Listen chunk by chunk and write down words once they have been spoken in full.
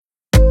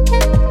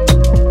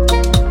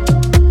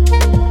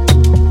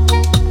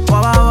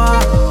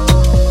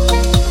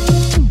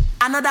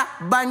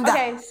Banda.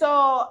 Okay,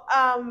 so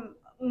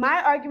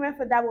my argument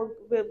for that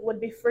would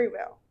be free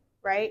will,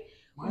 right?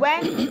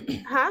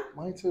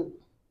 Mine too.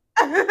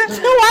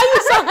 Why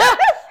you so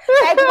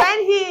like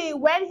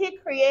when he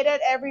created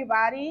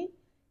everybody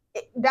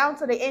down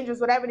to the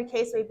angels, whatever the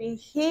case may be,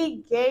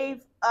 he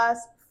gave us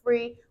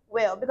free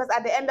will because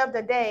at the end of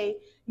the day,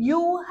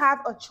 you have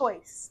a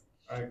choice.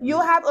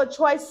 You have a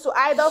choice to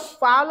either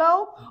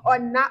follow or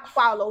not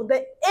follow.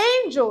 The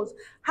angels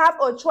have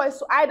a choice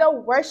to either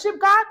worship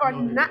God or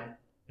not.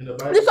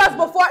 This was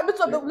before. This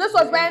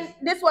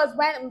was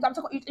when I'm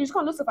talking. You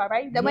call Lucifer,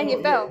 right? Then when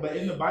he fell. But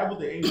in the Bible,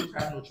 the angels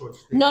have no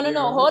choice. No.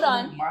 Hold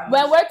on.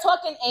 When we're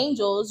talking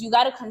angels, you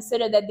got to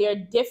consider that there are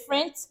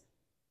different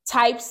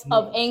types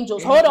of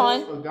angels. Hold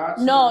on.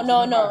 No.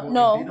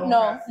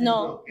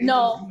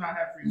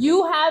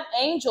 You have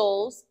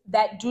angels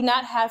that do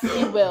not have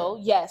free will.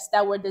 Yes,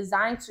 that were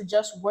designed to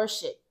just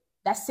worship.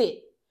 That's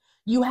it.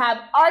 You have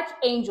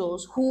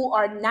archangels who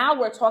are now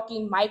we're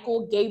talking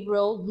Michael,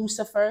 Gabriel,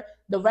 Lucifer,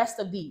 the rest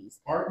of these.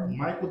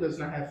 Michael does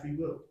not have free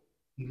will.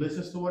 He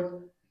listens to it.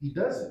 He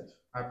doesn't.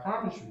 I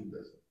promise you he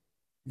doesn't.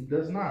 He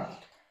does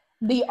not.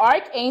 The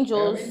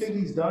archangels. Everything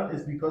he's done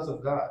is because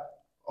of God.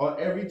 Or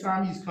every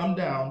time he's come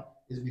down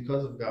is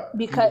because of God.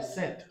 Because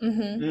he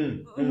was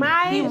sent.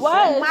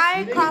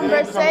 My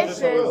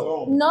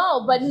conversation.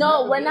 No,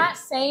 we're not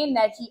saying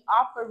that he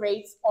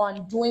operates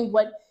on doing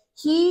what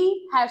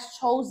he has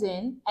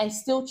chosen and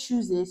still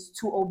chooses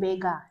to obey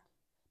God.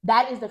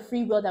 That is the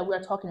free will that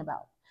we're talking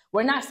about.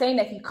 We're not saying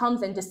that he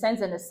comes and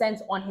descends and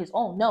ascends on his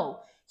own. No,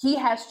 he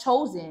has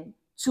chosen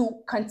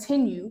to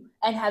continue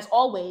and has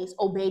always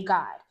obeyed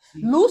God.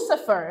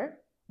 Lucifer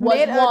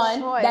was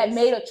one that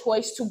made a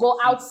choice to go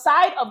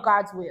outside of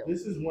God's will.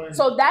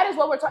 So that is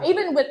what we're talking.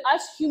 Even with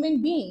us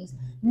human beings,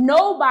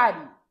 none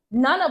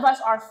of us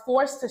are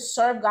forced to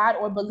serve God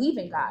or believe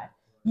in God.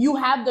 You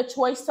have the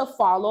choice to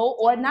follow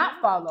or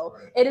not follow.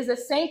 It is the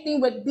same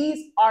thing with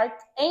these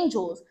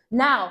archangels.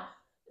 Now,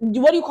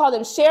 what do you call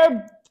them?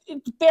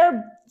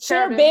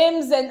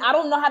 Cherubims, and I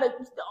don't know how to,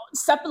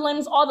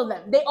 Sephims, all of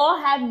them. They all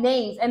have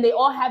names and they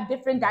all have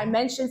different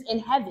dimensions in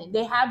heaven.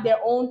 They have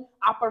their own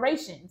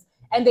operations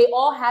and they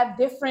all have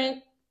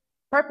different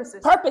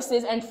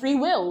purposes and free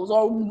wills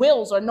or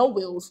no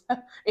wills,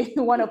 if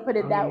you want to put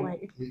it that way.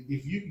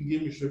 If you can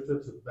give me scripture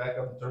to back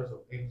up in terms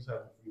of angels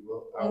having free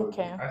will, I would.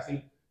 Okay. I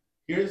think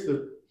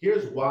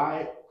here's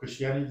why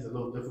Christianity is a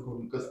little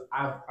difficult because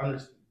I've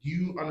understood. Do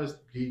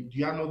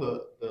y'all know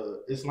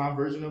the Islam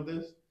version of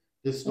this?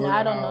 This story. No,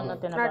 I don't know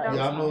nothing about it.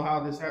 Y'all know how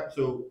this happened.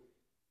 So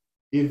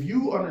if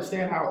you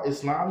understand how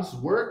Islam's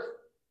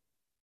work,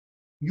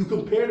 you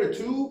compare the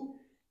two,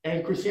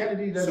 and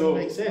Christianity doesn't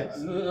make sense.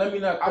 Let me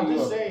not. I'm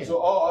just saying. So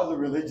all other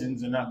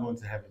religions are not going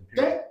to heaven.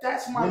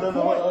 That's my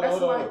point.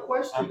 That's my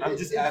question. I'm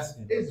just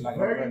asking. It's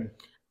very.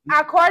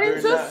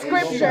 According to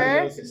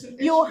scripture,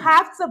 you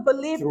have to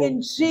believe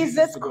in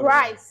Jesus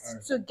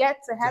Christ to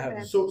get to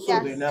heaven. So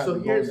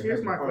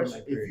here's my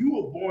question. If you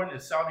were born in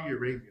Saudi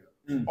Arabia,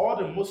 all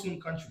the Muslim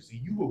countries, and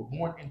you were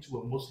born into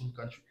a Muslim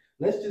country,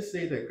 let's just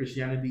say that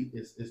Christianity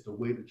is the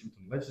way, the truth,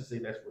 and let's just say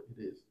that's what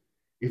it is.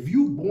 If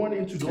you born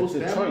into those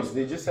families,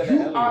 they just said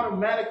you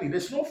automatically,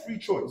 there's no free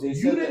choice.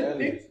 You didn't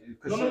pick.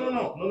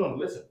 No.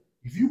 Listen,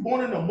 if you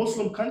born in a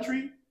Muslim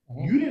country,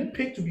 you didn't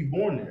pick to be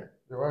born there.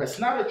 Right. It's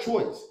not a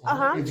choice.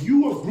 If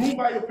you were groomed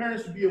by your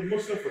parents to be a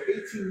Muslim for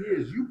 18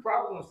 years, you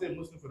probably going to stay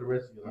Muslim for the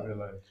rest of your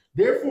life.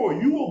 Therefore,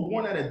 you were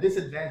born at a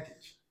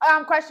disadvantage.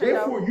 Question.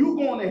 Therefore, you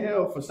going to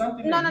hell for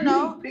something. No. And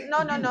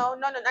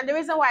the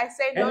reason why I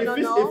say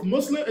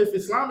if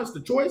Islam is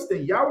the choice,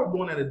 then y'all were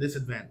born at a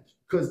disadvantage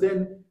because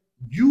then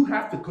you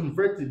have to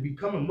convert to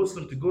become a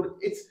Muslim to go to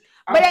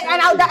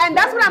and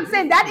that's what I'm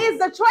saying. That is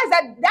the choice.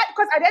 That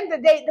because at the end of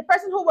the day, the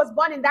person who was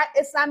born in that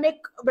Islamic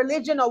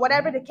religion or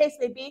whatever the case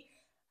may be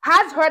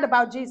has heard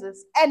about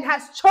Jesus and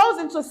has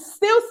chosen to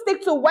still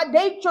stick to what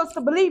they chose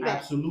to believe in.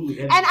 Absolutely.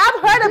 And I've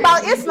heard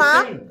about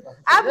Islam.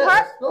 I've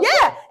heard,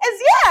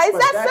 it's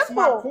that simple. That's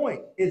my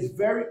point. It's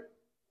very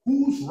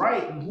who's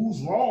right and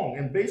who's wrong,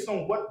 and based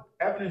on what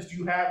evidence do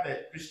you have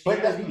that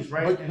Christianity is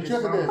right and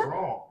Islam is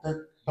wrong?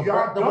 The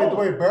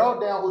way barrel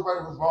down who's right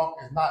and who's wrong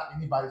is not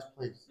anybody's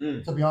place.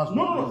 To be honest,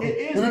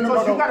 it is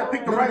because you got to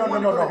pick the right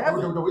one.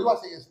 The reason I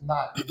say it's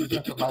not just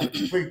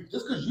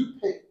because you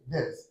pick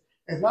this.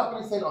 It's not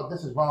really saying, oh,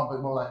 this is wrong,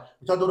 but more like,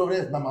 what y'all do over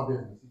there is not my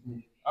business.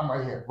 I'm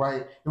right here,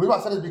 right? The reason I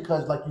said it is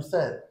because, like you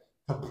said,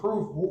 to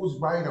prove who's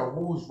right or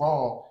who's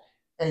wrong,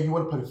 and you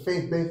want to put a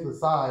faith base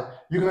aside,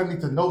 you're going to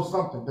need to know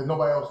something that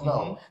nobody else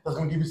knows. That's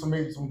going to give you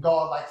some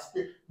God-like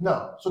spirit.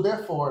 No. So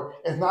therefore,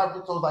 it's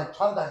not so like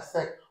trying to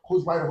dissect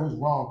who's right or who's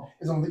wrong.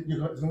 It's going to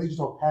lead you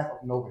to a path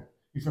of nowhere.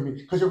 You feel me?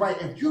 Because you're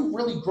right. If you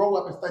really grow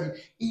up and study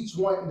each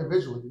one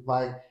individually,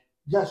 like,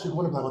 yes, you're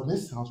going to be like, well,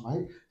 this sounds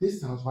right.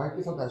 This sounds right.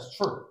 This sounds that's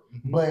true.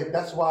 But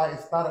that's why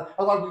it's not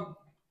that's why we,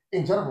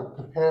 in general,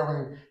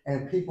 comparing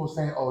and people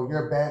saying, oh,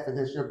 you're bad for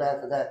this, you're bad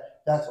for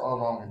that. That's all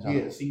wrong in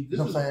general. Yeah, see, you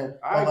know what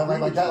I'm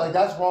saying? Like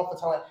that's wrong for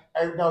telling.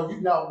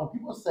 Now, when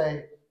people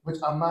say, which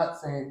I'm not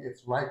saying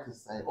it's right to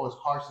say or it's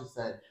harsh to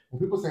say, when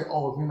people say,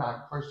 oh, if you're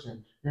not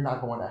Christian, you're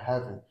not going to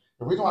heaven.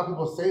 The reason why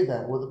people say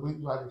that, well, the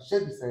reason why they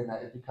should be saying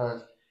that is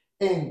because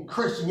in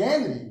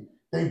Christianity,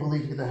 they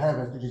believe to get to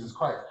heaven through Jesus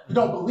Christ. You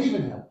don't believe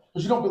in him.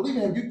 Because you don't believe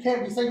in him, you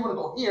can't be saying you want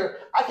to go here.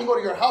 I can go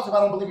to your house if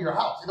I don't believe in your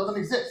house. It doesn't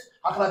exist.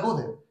 How can I go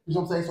there? You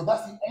know what I'm saying? So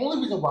that's the only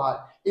reason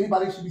why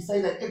anybody should be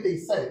saying that if they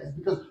said it, is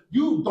because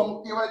you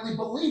don't theoretically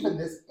believe in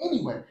this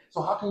anyway.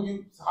 So how can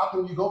you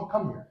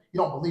come here? You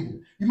don't believe in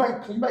it. You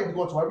might be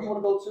going to wherever you want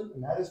to go to,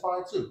 and that is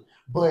fine too.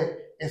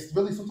 But it's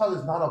really sometimes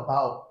it's not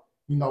about,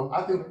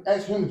 I think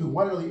as humans we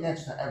want to really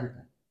answer to everything.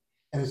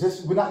 And it's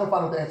just, we're not going to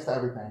find out the answer to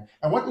everything.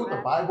 And one thing with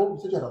the Bible, you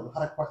said you had a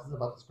lot of questions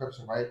about the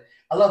scripture, right?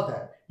 I love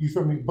that. You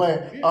feel me?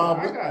 But I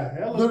got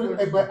hella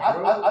questions, but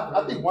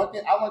I think one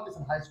thing, I learned this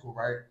in high school,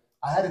 right?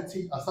 I had a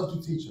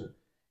substitute teacher.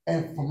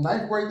 And from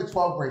 9th grade to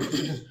 12th grade,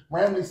 she just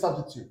randomly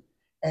substitute.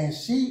 And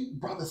she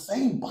brought the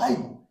same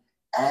Bible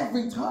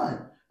every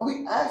time. And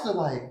we asked her,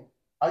 like,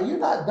 are you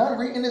not done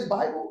reading this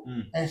Bible?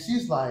 And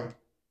she's like,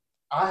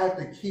 I have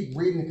to keep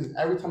reading it because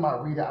every time I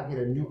read it, I get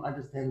a new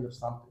understanding of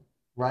something.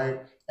 Right?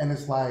 And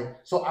it's like,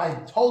 so I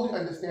totally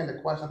understand the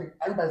question. I think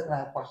everybody's gonna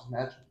have questions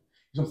naturally.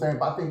 You know what I'm saying?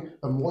 But I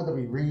think the more that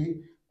we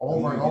read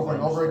over and over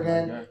and over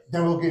again,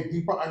 then we'll get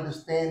deeper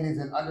understandings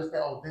and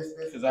understand, this.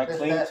 Because I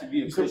claim to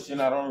be a Christian,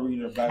 I don't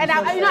read the Bible. And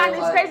and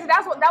it's crazy.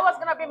 That was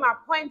gonna be my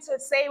point to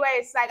say, where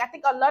it's like I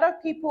think a lot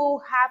of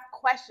people have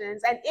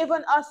questions, and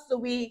even us,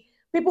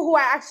 people who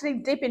are actually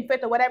deep in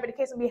faith or whatever the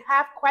case, we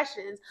have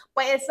questions,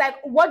 but it's like,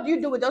 what do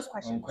you do with those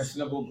questions?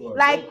 Unquestionable God.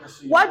 Like,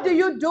 what do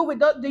you do with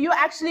those? Do you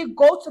actually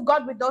go to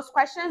God with those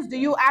questions?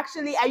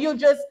 Are you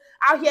just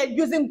out here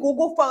using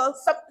Google for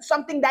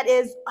something that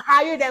is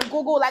higher than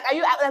Google? Like,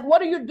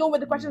 what do you do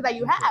with the questions that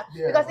you have?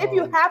 Because if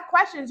you have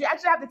questions, you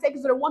actually have to take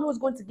it to the one who's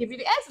going to give you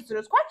the answer to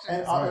those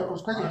questions. And it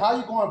was crazy. How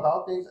you going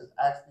about things is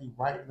actually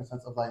right in the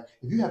sense of, like,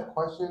 if you have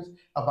questions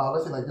about,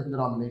 let's say, like different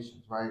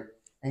denominations, right?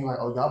 And you're like,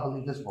 oh, y'all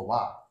believe this, but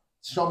why?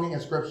 Show me in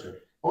scripture.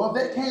 Well,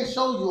 if they can't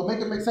show you or make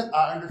it make sense,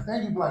 I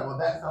understand. You be like, well,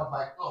 that sounds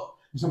like, oh,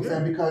 you know what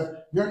I'm saying? Because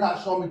you're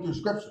not showing me through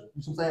scripture.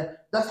 You know what I'm saying?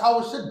 That's how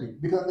it should be.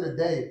 Because at the end of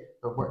the day,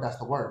 that's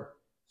the word.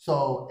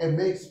 So it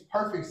makes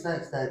perfect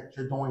sense that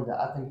you're doing that.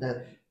 I think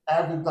that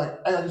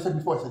like I just said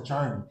before, it's a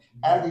journey.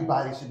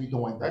 Everybody should be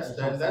doing that.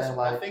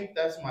 I think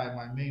that's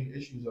my main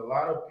issue. A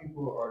lot of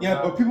people are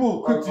but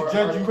people quick to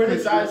judge you,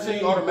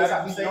 criticizing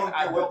automatically saying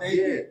what they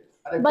did.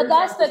 But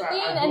that's the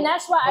thing, and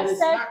that's why I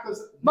said.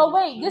 But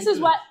wait, this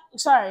is what.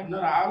 Sorry. No,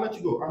 I'll let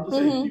you go. I'm just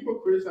saying people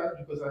criticize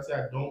because I say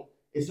I don't.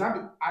 It's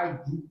not. I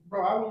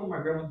went with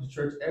my grandma to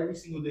church every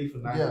single day for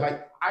 9 years.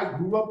 Like, I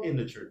grew up in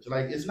the church.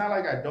 Like, it's not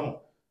like I don't.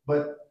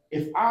 But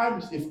if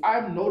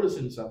I'm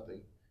noticing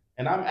something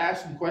and I'm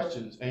asking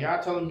questions and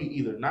y'all telling me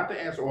either not the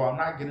answer or I'm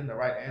not getting the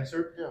right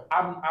answer,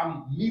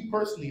 I'm me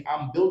personally,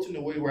 I'm built in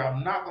a way where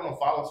I'm not gonna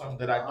follow something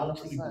that I don't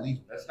truly believe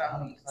in. That's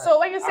not me. So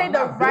when you say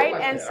the right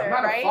answer, I'm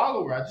not right? a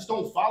follower. I just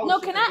don't follow. No,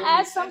 can I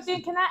add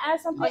something? Can I add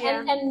something? Oh,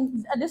 yeah.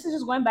 And this is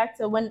just going back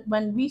to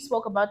when we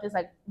spoke about this,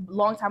 like, a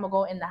long time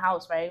ago in the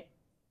house, right?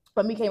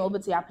 When we came over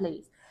to your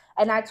place.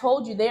 And I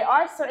told you there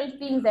are certain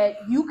things that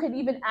you could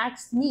even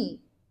ask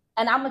me,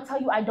 and I'm gonna tell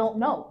you I don't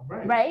know,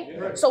 right?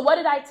 Yeah. So what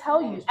did I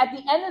tell you? At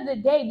the end of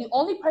the day, the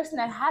only person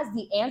that has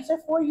the answer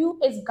for you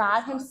is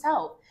God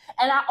himself.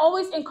 And I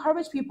always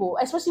encourage people,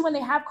 especially when they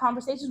have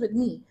conversations with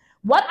me,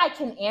 what I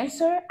can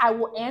answer, I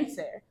will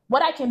answer.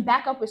 What I can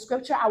back up with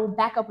scripture, I will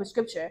back up with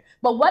scripture.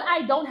 But what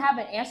I don't have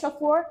an answer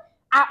for,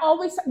 I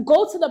always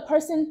go to the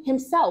person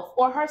himself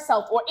or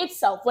herself or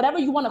itself, whatever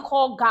you want to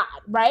call God,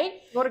 right?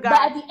 Go to God.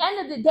 But at the end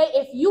of the day,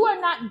 if you are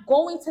not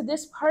going to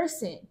this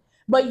person,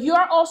 but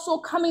you're also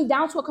coming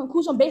down to a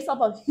conclusion based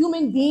off of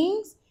human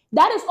beings,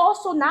 that is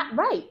also not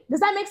right.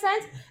 Does that make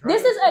sense?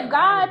 This is a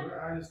God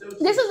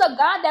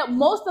that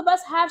most of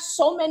us have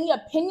so many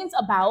opinions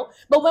about,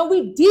 but when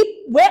we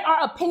where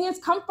our opinions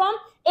come from,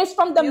 it's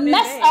from the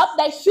mess up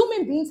that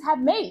human beings have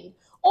made.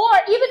 Or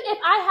even if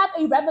I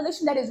have a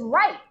revelation that is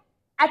right,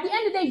 at the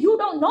end of the day, you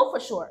don't know for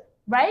sure,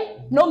 right?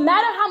 No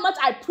matter how much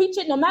I preach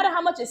it, no matter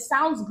how much it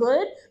sounds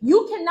good,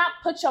 you cannot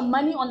put your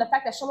money on the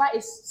fact that Shalai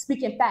is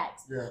speaking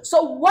facts. Yeah.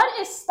 So what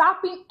is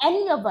stopping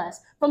any of us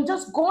from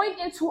just going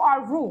into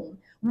our room,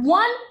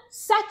 1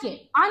 second,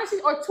 honestly,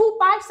 or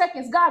 5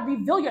 seconds, God,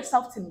 reveal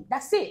yourself to me.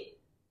 That's it.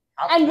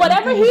 And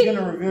whatever he's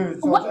gonna reveal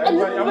it.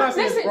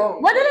 Listen,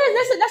 what it is,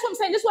 listen, that's what I'm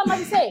saying. This is what I'm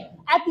about to say.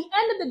 At the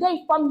end of the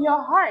day, from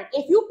your heart,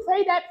 if you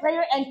pray that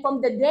prayer and from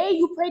the day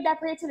you prayed that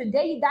prayer to the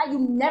day you died, you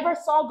never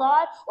saw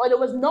God or there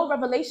was no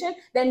revelation,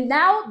 then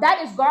now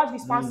that is God's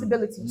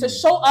responsibility to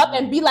show up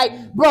and be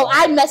like, bro,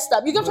 I messed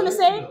up. You get what I'm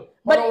saying?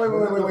 But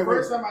wait.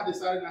 First time I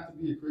decided not to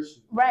be a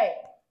Christian. Right.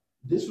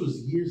 This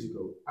was years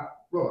ago. I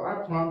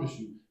promise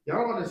you.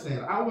 Y'all don't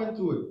understand. I went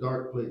through a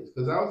dark place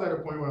because I was at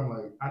a point where I'm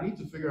like, I need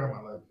to figure out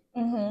my life.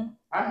 Mm-hmm.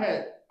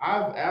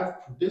 I've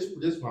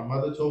this. My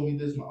mother told me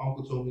this. My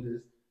uncle told me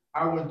this.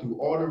 I went through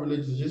all the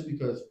religions just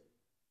because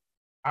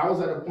I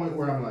was at a point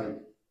where I'm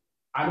like,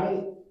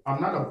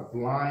 I'm not a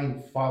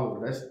blind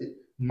follower. That's it.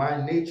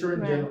 My nature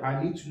in general.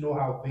 I need to know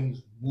how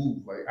things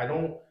move. Like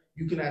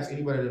you can ask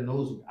anybody that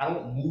knows me. I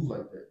don't move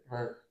like that.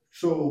 Right.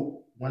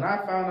 So when I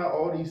found out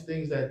all these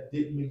things that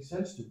didn't make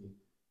sense to me,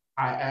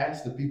 I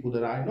asked the people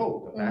that I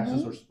know. The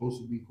pastors are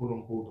supposed to be quote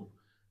unquote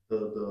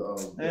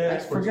the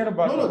experts. Forget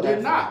about no, they're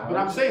not. But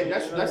I'm saying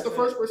that's the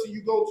first person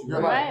you go to.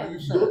 Right. You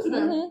go to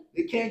them.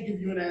 They can't give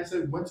you an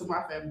answer. Went to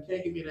my family,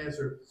 can't give me an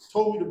answer.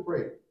 Told me to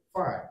pray.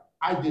 Fine,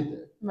 I did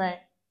that. Right.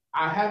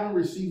 I haven't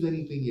received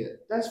anything yet.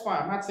 That's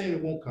fine. I'm not saying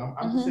it won't come.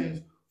 I'm just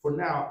saying for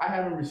now, I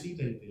haven't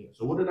received anything yet.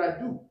 So what did I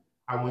do?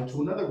 I went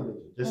to another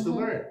religion just to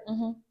learn.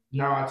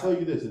 Now I tell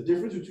you this: the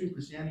difference between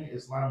Christianity and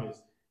Islam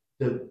is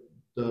the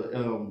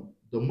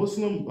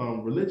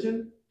Muslim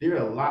religion. They're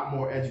a lot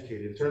more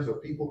educated in terms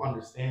of people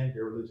understand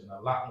their religion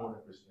a lot more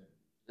than Christianity.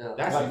 Yeah.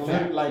 That's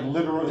like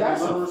literal.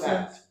 That's literal a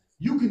fact.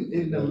 You can,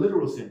 in the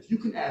literal sense, you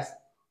can ask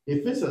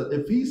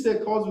if he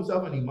said calls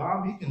himself an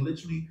imam, he can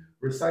literally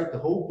recite the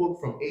whole book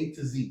from A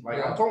to Z.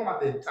 Like I'm talking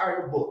about the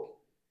entire book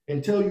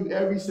and tell you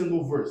every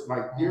single verse.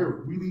 Like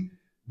they're really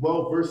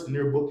well versed in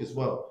their book as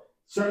well.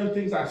 Certain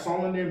things I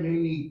saw in there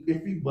made me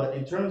iffy, but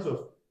in terms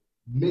of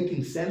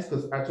making sense,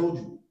 because I told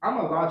you I'm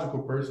a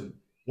logical person.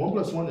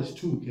 1 + 1 is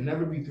 2. It can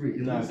never be 3.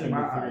 At least in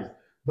my eyes.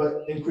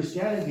 But in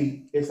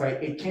Christianity, it's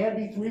like it can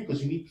be 3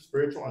 because you need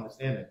spiritual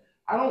understanding.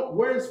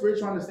 Where is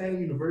spiritual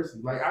understanding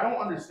university? Like I don't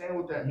understand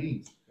what that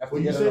means.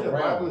 When you say the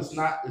Bible is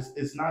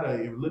not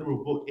a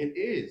literal book, it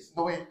is.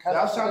 No, wait,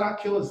 Thou shalt not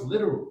kill is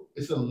literal.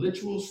 It's a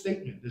literal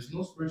statement. There's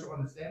no spiritual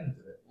understanding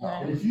to that.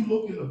 Right. And if you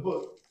look in the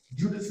book,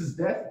 Judas's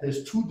death,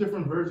 there's 2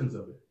 different versions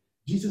of it.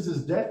 Jesus'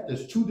 death,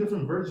 there's 2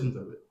 different versions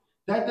of it.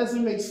 That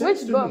doesn't make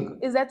sense to me. Which book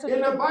is that?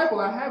 In the Bible,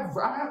 I have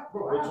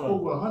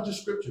over 100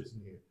 scriptures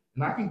in here,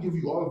 and I can give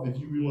you all of it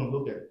if you really want to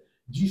look at it.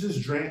 Jesus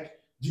drank.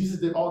 Jesus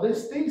did all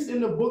this things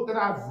in the book that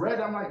I've read.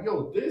 I'm like,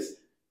 yo,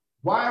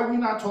 why are we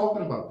not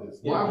talking about this?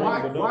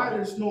 Why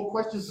there's no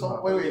questions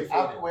about wait, I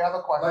have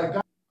a question.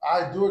 Like,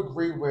 I do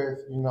agree with,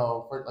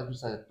 like you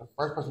said, the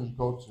first person you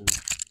go to,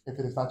 if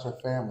it is not your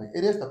family,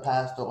 it is the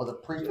pastor or the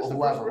priest or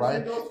whoever,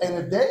 right? And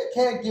if they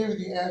can't give you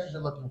the answers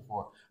you're looking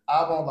for,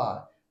 I won't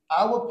lie.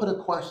 I would put a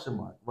question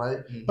mark, right?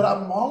 But I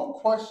won't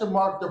question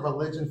mark the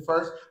religion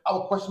first. I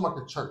would question mark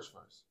the church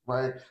first,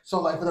 right? So,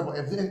 like, for example,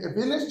 if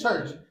in this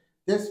church,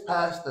 this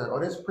pastor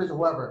or this priest or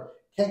whoever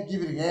can't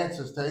give you the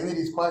answers to any of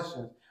these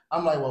questions,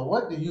 I'm like, well,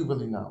 what do you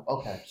really know?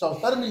 Okay, so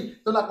instead of me,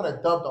 they're not going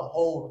to dub the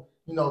whole,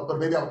 the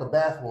baby out with the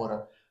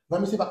bathwater. Let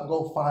me see if I can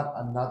go find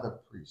another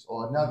priest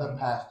or another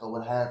pastor or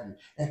what have you.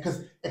 And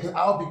because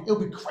it'll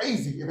be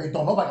crazy if they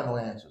don't, nobody got no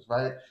answers,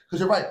 right? Because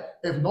you're right.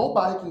 If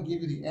nobody can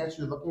give you the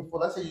answer you're looking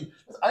for, I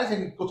didn't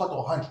say go talk to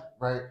 100,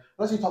 right?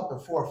 Let's say you talk to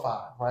 4 or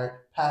 5, right?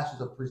 Pastors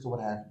or priests or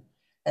what have you.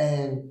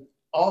 And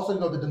also,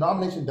 the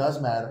denomination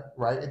does matter,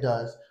 right? It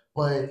does.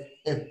 But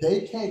if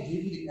they can't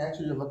give you the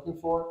answer you're looking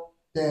for,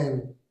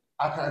 then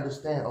I can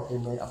understand, okay,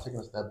 man, I'm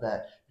taking a step back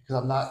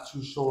because I'm not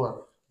too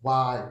sure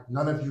why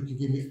none of you can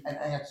give me an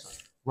answer.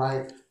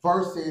 Right?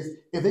 Versus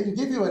if they can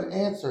give you an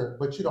answer,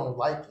 but you don't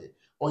like it,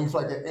 or you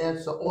feel like the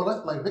answer, or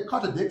like it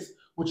contradicts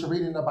what you're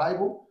reading in the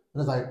Bible,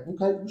 and it's like,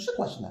 okay, you should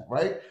question that,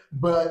 right?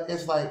 But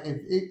it's like if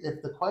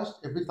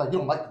it's like you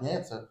don't like the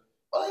answer,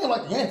 well, you don't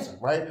like the answer,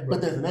 right?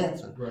 But there's an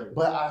answer. Right.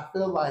 But I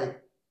feel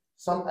like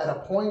at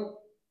a point,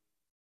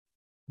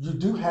 you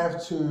do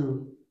have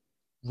to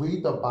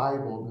read the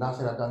Bible. Not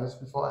saying I've done this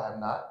before, I have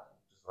not.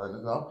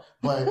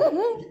 But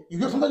sometimes you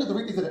have to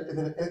read these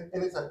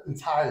in its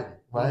entirety,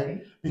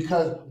 right?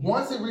 Because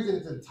once it reads in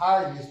its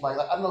entirety, it's like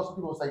I know some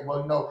people will say,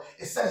 well,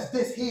 it says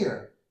this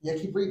here. Yeah,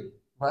 keep reading,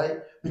 right?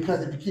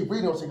 Because if you keep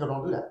reading, it'll say, no,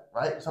 don't do that,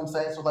 right? You know what I'm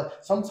saying? So like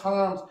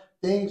sometimes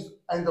things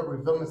end up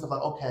revealing itself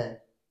like, okay,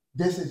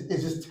 this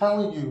is just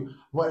telling you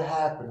what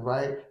happened,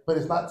 right? But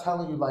it's not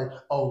telling you like,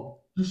 oh,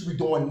 you should be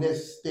doing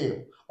this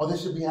still, or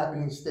this should be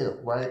happening still,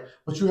 right?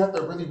 But you have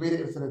to really read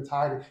it in its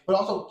entirety, but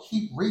also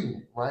keep reading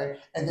it, right?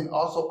 And then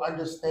also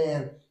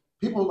understand,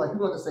 people like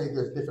to say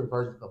there's different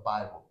versions of the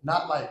Bible,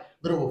 not like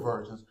literal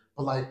versions,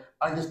 but like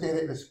understand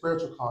it in a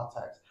spiritual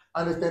context,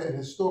 understand it in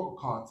historical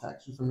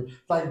context, you feel me?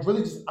 Like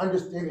really just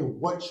understanding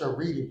what you're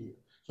reading here.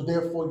 So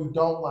therefore you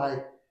don't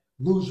like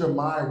lose your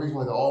mind reading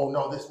like, oh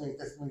no, this means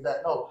that.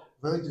 No,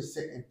 really just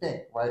sit and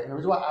think, right? And the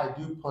reason why I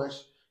do push,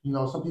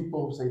 some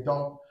people say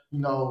don't,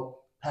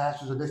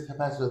 pastors or this,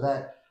 pastors or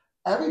that.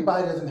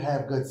 Everybody doesn't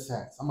have good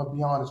sense. I'm gonna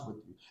be honest with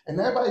you. And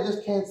everybody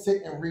just can't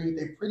sit and read.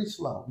 They're pretty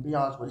slow, to be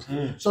honest with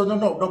you. So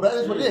no, but that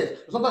is what it is.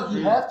 Sometimes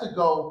you have to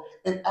go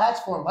and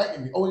ask for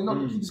enlightenment. Oh,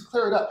 you just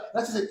clear it up.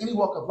 That's just in any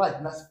walk of life,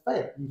 and that's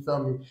fair. You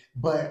feel me?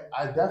 But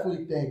I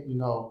definitely think,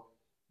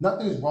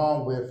 nothing's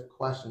wrong with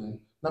questioning.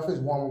 Nothing's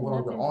wrong with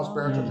going on your own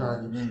spiritual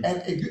journey.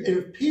 And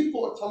if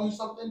people are telling you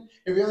something,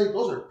 in reality,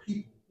 those are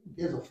people. Who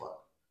gives a fuck?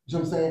 You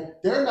know what I'm saying?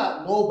 They're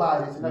not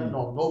nobody to never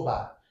know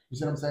nobody. You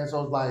see what I'm saying?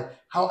 So it's like,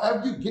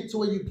 however you get to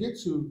where you get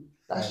to,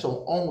 that's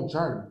your own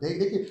journey.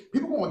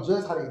 People won't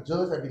judge how they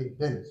judge everyday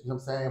business. You know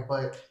what I'm saying?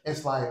 But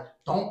it's like,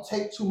 don't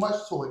take too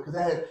much to it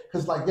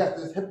because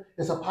yes,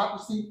 there's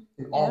hypocrisy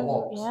in all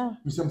walks. Yeah.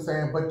 You see what I'm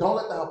saying? But don't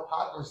let the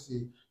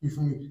hypocrisy,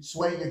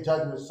 sway your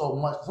judgment so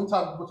much.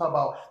 Sometimes people talk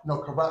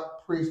about,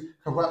 corrupt priests,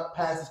 corrupt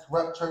pastors,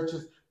 corrupt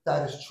churches.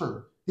 That is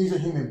true. These are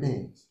human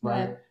beings,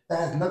 right? That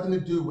has nothing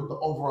to do with the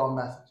overall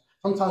message.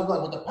 Sometimes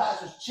like, the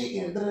pastor's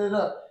cheating,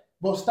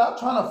 Well, stop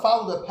trying to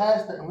follow the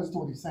pastor and listen to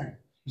what he's saying.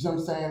 You see what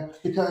I'm saying?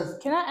 Because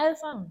can I add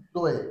something?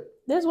 go ahead.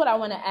 This is what I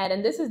want to add,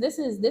 and this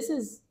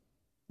is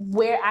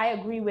where I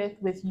agree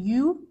with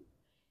you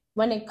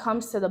when it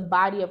comes to the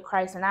body of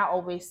Christ, and I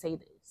always say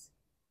this.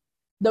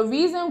 The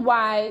reason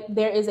why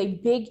there is a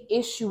big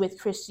issue with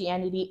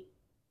Christianity,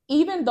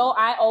 even though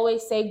I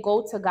always say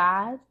go to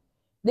God,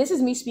 this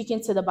is me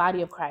speaking to the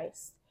body of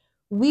Christ.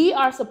 We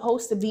are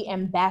supposed to be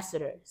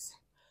ambassadors.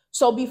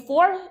 So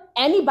before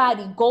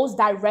anybody goes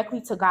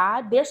directly to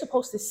God, they're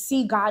supposed to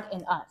see God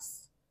in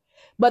us.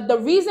 But the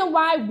reason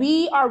why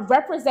we are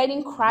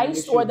representing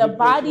Christ or the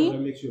body,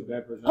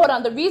 hold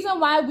on, the reason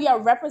why we are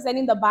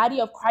representing the body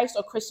of Christ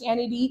or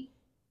Christianity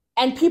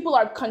and people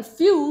are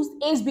confused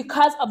is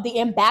because of the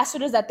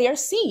ambassadors that they're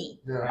seeing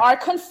are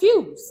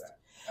confused.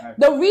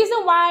 The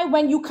reason why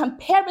when you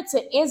compare it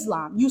to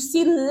Islam, you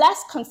see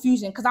less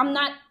confusion, because I'm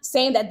not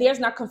saying that there's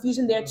not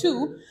confusion there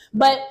too,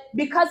 but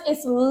because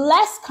it's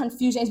less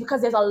confusion, it's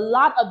because there's a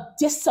lot of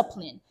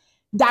discipline,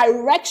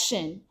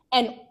 direction,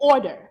 and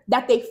order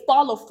that they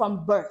follow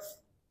from birth.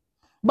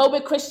 But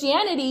with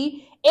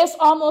Christianity, it's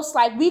almost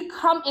like we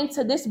come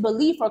into this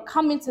belief or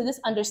come into this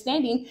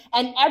understanding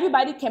and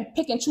everybody can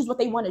pick and choose what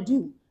they want to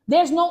do.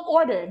 There's no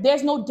order.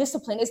 There's no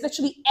discipline. It's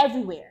literally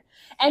everywhere.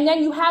 And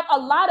then you have a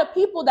lot of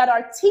people that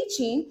are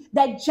teaching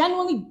that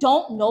genuinely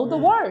don't know the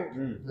word.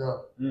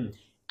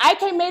 I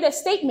can make a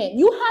statement.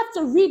 You have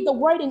to read the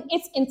word in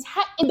its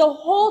entire, in the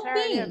whole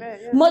thing.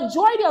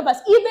 Majority of us,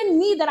 even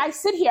me that I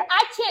sit here,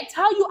 I can't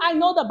tell you I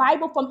know the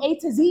Bible from A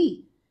to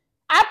Z.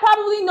 I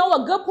probably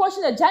know a good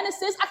portion of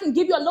Genesis. I can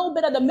give you a little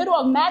bit of the middle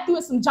of Matthew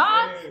and some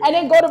John, and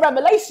then go to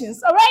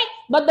Revelations, all right?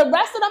 But the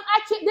rest of them, I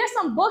can't. There's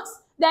some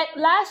books that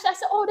last year I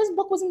said, oh, this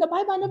book was in the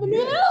Bible. I never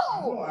knew.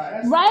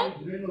 Right?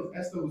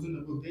 Esther was in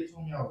the book. They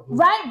told me I was.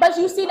 Right, but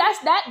you see,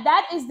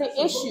 that is the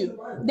issue.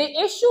 The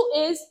issue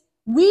is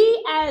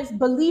we as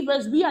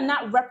believers, we are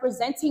not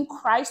representing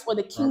Christ or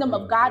the kingdom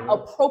of God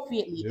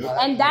appropriately.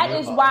 And that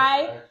is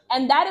why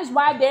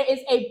there is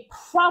a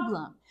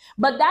problem.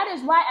 But that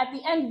is why at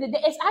the end of the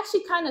day, it's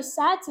actually kind of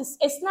sad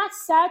it's not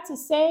sad to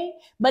say,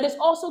 but it's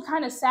also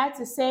kind of sad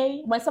to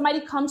say when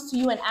somebody comes to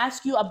you and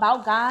asks you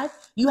about God,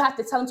 you have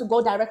to tell them to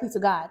go directly to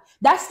God.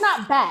 That's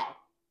not bad.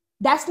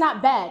 That's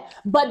not bad.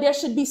 But there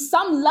should be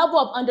some level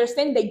of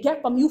understanding they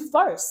get from you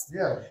first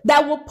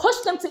that will push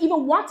them to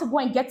even want to go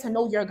and get to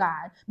know your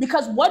God.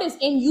 Because what is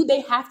in you,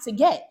 they have to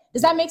get.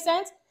 Does that make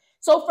sense?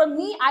 So for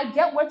me, I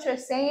get what you're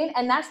saying.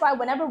 And that's why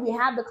whenever we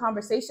have the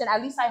conversation,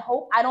 at least I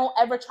hope I don't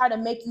ever try to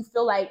make you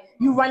feel like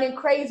you running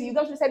crazy. You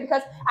know what I'm saying?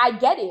 Because I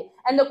get it.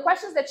 And the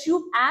questions that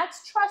you've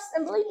asked, trust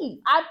and believe.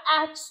 I've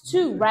asked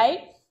too,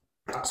 right?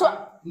 I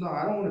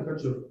don't want to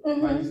cut you.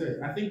 Like you said,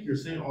 I think you're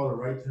saying all the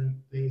right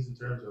things in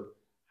terms of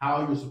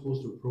how you're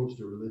supposed to approach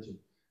the religion.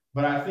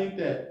 But I think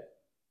that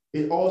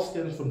it all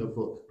stems from the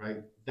book, right?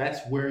 That's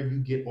where you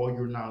get all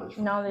your knowledge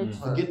from.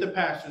 Forget the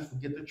pastors,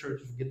 forget the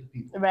churches, forget the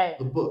people. Right.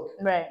 The book.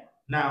 Right.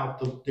 Now,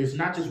 there's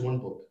not just one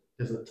book.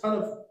 There's a ton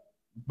of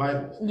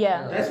Bibles.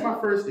 Yeah. That's my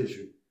first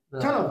issue.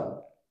 Ton of them.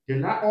 They're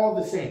not all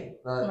the same.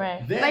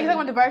 Right. Then, like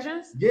with the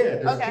versions?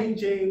 Yeah, there's King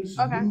James,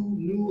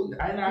 new,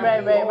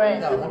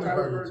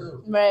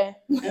 Right.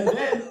 And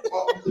then...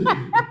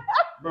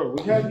 Bro,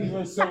 we have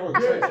even several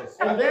churches.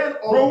 And then,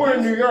 we're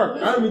in New York.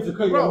 I don't mean to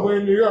cut you. We're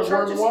in New York.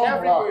 Churches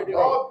everywhere.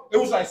 It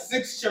was like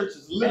 6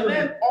 churches, literally.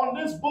 And then on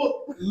this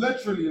book,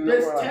 literally,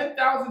 there's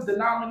 10,000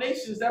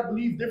 denominations that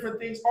believe different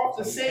things off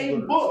the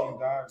same book.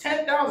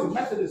 10,000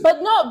 Methodists.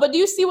 But do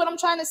you see what I'm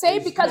trying to say?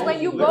 Because when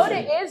you go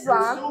to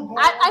Islam,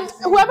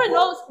 whoever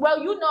knows,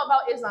 well, you know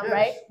about Islam,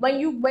 right? When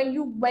you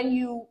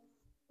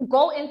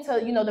go into,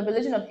 the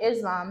religion of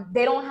Islam,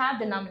 they don't have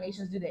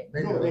denominations, do they?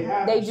 No, they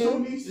have. They do.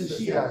 Sunnis and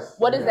Shias.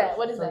 What is that?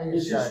 What is that?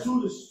 It's just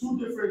two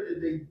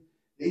different.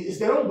 They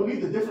don't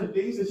believe the different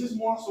things. It's just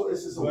more so.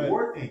 It's just a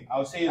war thing. I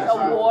would say it's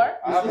a war.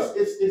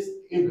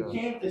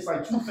 It's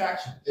like two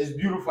factions. It's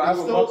beautiful.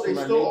 They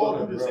still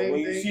all do the same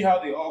thing. You see how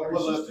they all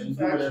pull up and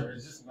do whatever.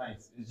 It's just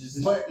nice. It's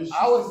just. But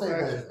I would say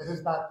this. It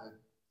is not to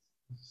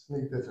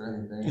sneak this or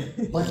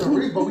anything. But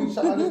we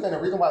should understand the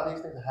reason why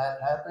these things have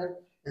happened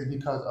is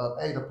because of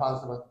the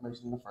Protestant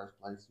Reformation in the first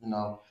place,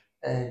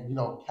 and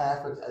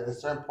Catholics at a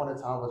certain point in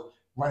time was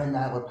running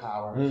mad with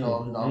power.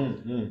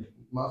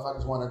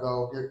 Motherfuckers want to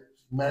go get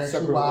married,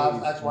 2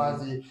 wives, X, Y, and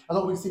Z.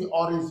 And we see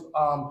all these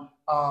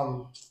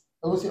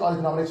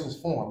denominations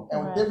form.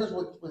 And the difference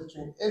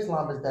between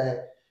Islam is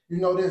that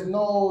there's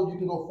no you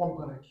can go form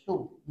going to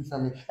kill you. You feel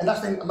me? And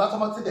I'm not talking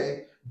about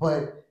today,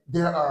 but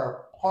there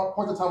are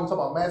points of time we talk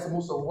about Mansa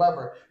Musa or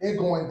whoever, it's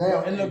going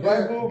down. In the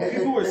Bible,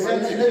 people were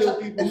sent to kill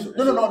people. No. It's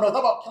not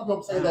about killing people.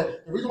 I'm saying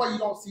that the reason why you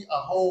don't see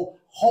a whole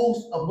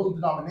host of Muslim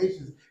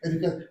denominations is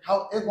because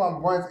how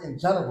Islam runs in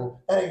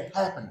general, that ain't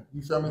happening.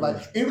 You feel me? Like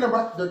even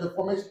the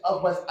formation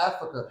of West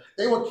Africa,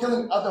 they were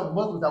killing other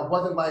Muslims that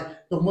wasn't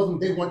like the Muslim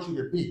they want you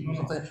to be. You know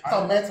what I'm saying? That's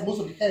how Mansa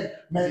Musa became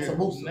Mansa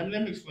Musa. Let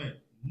me explain.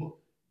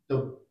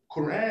 The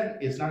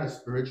Quran is not a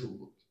spiritual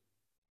book.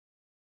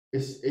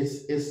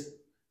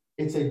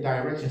 It's a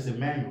direction, it's a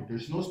manual.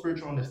 There's no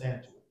spiritual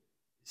understanding to it.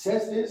 It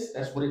says this,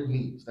 that's what it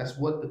means. That's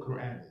what the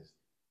Quran is.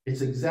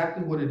 It's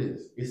exactly what it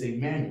is. It's a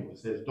manual. It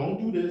says, don't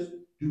do this,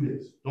 do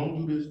this. Don't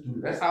do this, do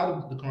this. That's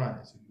how the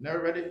Quran is. If you've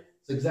never read it,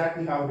 it's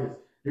exactly how it is.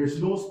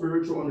 There's no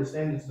spiritual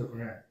understanding to the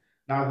Quran.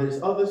 Now,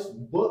 there's other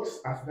books,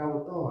 I forgot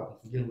what, I'm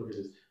forgetting what it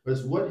is, but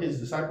it's what his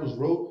disciples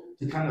wrote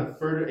to kind of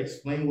further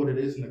explain what it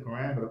is in the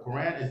Quran, but the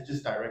Quran is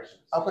just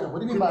directions. Okay, what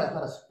do you mean by it's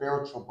not a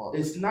spiritual book?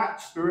 It's not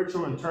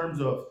spiritual in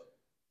terms of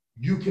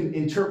you can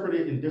interpret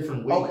it in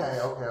different ways.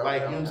 Okay.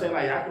 Like, you know what I'm saying?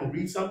 Like, I can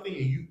read something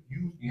and you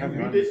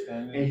read it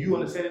and you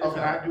understand it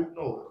different. I do.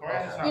 No, the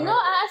Quran is not. You know,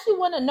 I actually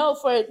want to know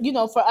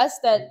for us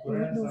that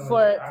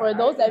for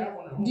those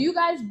that do you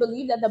guys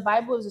believe that the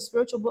Bible is a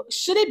spiritual book?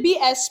 Should it be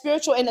as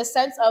spiritual in the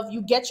sense of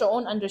you get your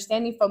own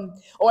understanding from,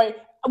 or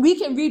we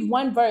can read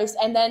one verse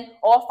and then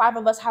all 5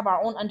 of us have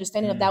our own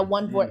understanding of that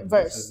one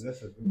verse?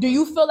 Do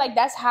you feel like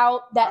that's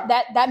how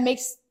that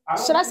makes?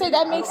 Should I say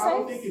that makes sense? I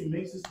don't think it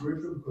makes it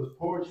spiritual because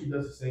poetry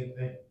does the same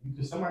thing.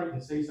 Because somebody can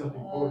say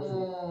something poetry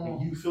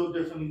and you feel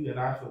differently than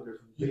I feel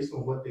differently based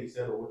on what they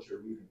said or what you're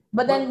reading.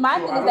 But then my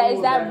thing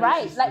is that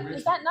right? Like,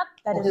 is that not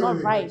that is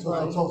not right? So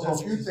a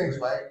few things,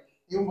 right?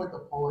 Even with the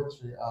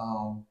poetry,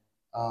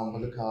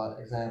 what they call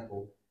it,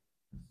 example,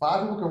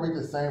 5 people can read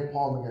the same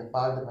poem and get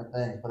 5 different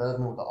things, but that doesn't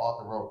mean what the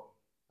author wrote.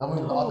 That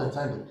means what the author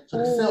intended. So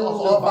you still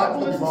all 5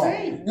 people be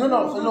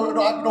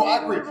wrong. No,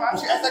 I agree. When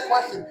she asked that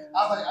question,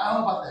 I was like, I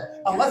don't know about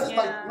that. Unless it's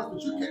like,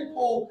 but you can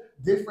pull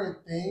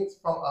different things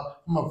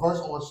from a verse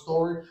or a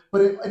story,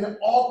 but it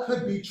all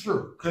could be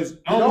true. Because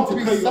I don't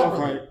need to cut you off,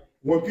 right?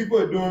 When people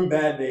are doing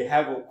bad, they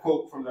have a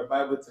quote from the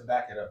Bible to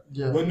back it up.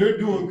 Yeah. When they're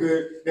doing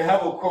good, they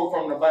have a quote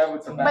from the Bible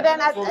to back it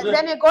up. But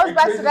then it goes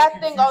back to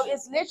that thing of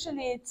it's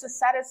literally to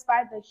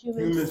satisfy the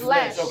human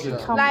flesh.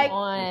 Okay. Like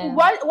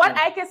what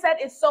Ike said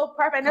is so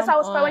perfect. And that's how I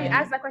was fun when you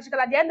asked that question.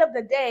 Because at the end of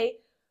the day,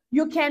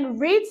 you can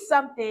read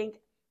something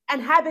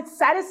and have it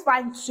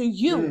satisfying to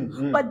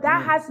you, but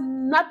that has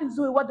nothing to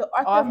do with what the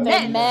author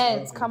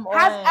meant. Come on.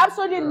 Has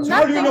absolutely nothing.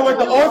 How do you know what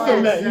the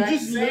author meant? You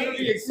just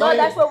literally explained.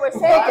 No, that's what we're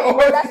saying.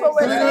 That's what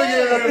we're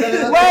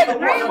saying. We're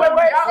agreeing with what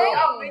we're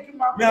saying.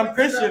 Man, I'm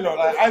Christian though.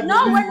 Like,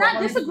 no, we're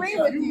not disagreeing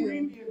with you. You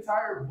Read the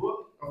entire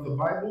book of the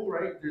Bible,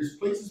 right? There's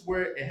places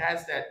where it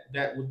has that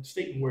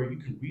statement where you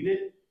can read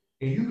it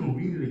and you can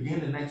read it again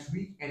the next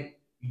week, and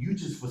you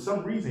just for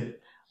some reason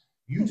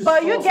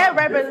But you get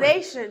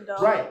revelation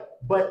though, right?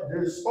 But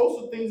there's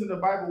also things in the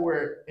Bible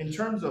where, in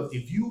terms of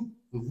if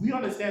we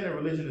understand the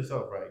religion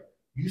itself, right?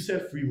 You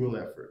said free will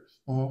at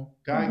 1st.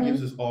 God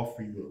gives us all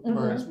free will.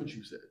 That's what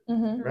you said,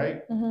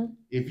 right?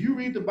 If you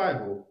read the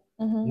Bible,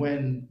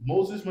 when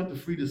Moses went to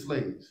free the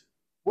slaves,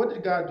 what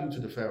did God do to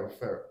the Pharaoh?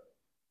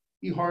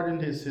 He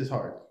hardened his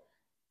heart.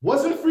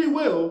 Wasn't free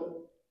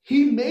will.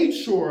 He made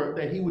sure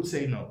that he would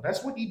say no.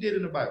 That's what he did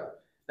in the Bible.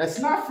 That's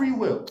not free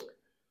will.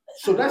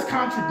 So that's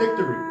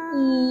contradictory.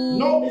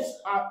 No,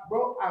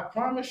 bro, I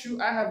promise you,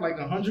 I have like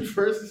 100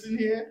 verses in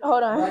here.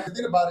 Hold on. The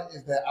thing about it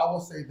is that I will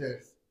say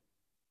this,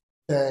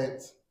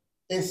 that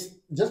it's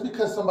just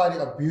because somebody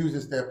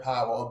abuses their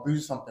power or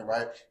abuses something,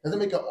 right, doesn't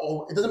make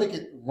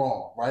it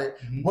wrong, right?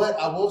 But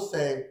I will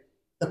say,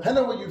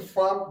 depending on where you're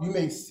from, you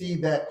may see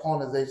that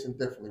colonization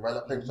differently, right?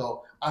 Like,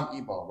 so I'm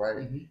Igbo,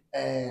 right?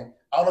 And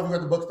I don't know if you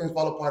read the book, Things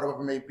Fall Apart, or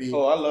whatever it may be.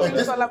 Oh, I love it.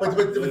 But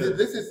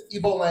this is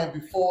Igbo land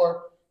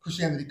before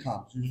Christianity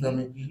comes, you feel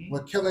me?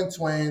 We're killing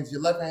twins,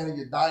 you're left-handed,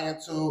 you're dying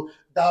too,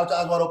 eyes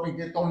wide open,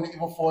 get thrown in the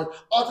evil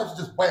forest, all types of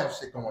just wild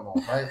shit going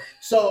on, right?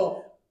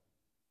 So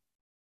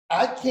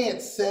I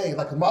can't say,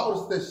 like, my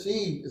older sister,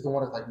 she is the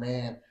one that's like,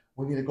 man,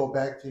 we need to go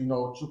back to,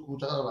 Chuku,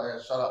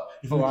 shut up.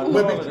 Because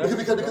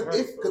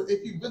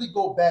if you really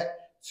go back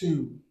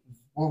to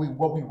what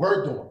we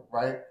were doing,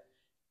 right?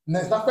 And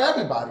that's not for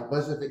everybody, but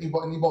it's in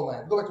Igbo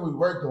land. Go back to what we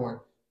were doing.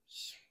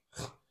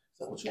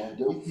 Is that what you want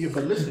to do? Yeah,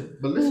 but listen,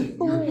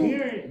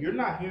 you're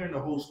not hearing the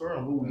whole story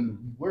on what we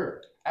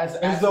were.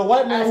 As the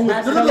white man who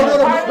This is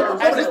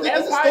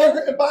a story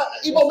written by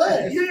Igbo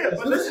land. Yeah,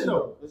 but listen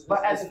though.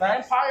 But as an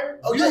empire,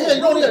 as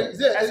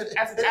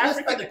an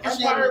African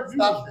empire, we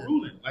was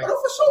ruling. Like,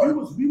 for sure.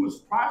 We was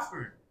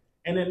prospering.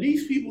 And then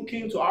these people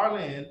came to our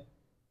land,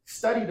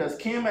 studied us,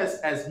 came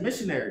as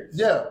missionaries.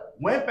 Yeah.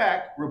 Went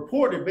back,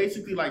 reported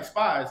basically like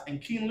spies,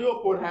 and King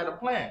Leopold had a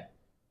plan.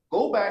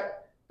 Go back.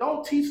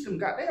 Don't teach them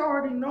God. They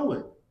already know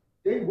it.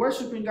 They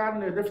worshiping God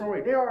in a different way.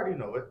 They already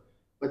know it.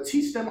 But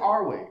teach them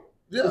our way.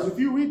 Yeah. Because if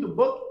you read the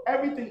book,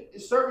 everything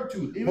is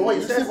servitude. But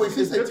wait, you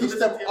say teach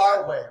them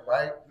our way,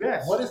 right?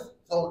 Yes.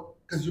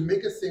 Because you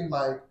make it seem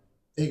like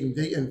they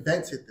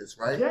invented this,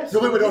 right? Yes. No,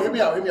 wait, hear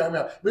me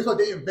out. Because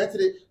they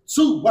invented it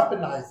to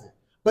weaponize it.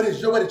 But it's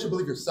your way that you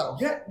believe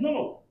yourself. Yeah,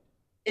 no.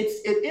 It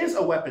is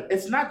a weapon.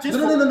 It's not just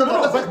no.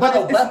 But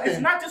a weapon. It's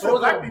not just for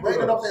black people.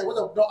 I'm saying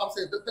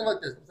the thing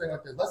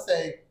like this.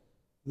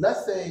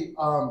 Let's say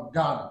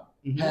Ghana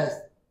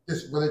has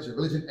this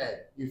religion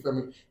A. You feel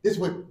me? This is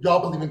what y'all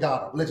believe in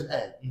Ghana, religion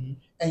A.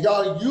 And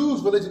y'all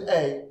use religion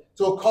A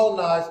to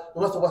colonize the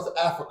rest of West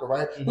Africa,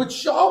 right? But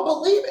y'all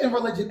believe in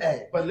religion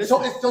A. But listen,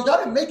 so y'all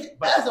didn't make it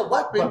as a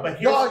weapon, but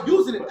y'all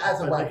using it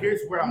as a weapon. But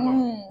here's where I'm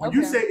going. When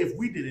you say if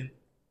we didn't,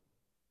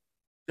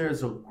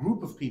 there's a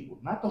group of people,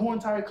 not the whole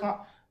entire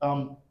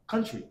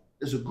country.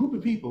 there's a group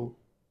of people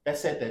that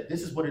said that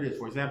this is what it is.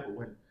 For example,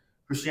 when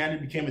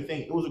Christianity became a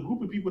thing, it was a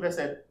group of people that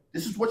said,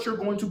 this is what you're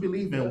going to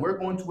believe in. We're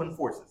going to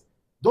enforce this.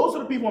 Those are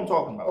the people I'm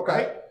talking about,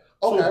 right?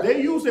 So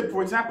they use it,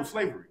 for example,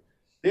 slavery.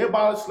 They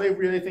abolished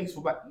slavery and they think it's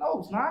for black. No,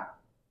 it's not.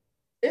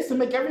 It's to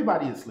make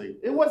everybody a slave.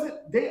 It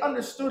wasn't, they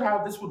understood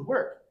how this would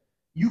work.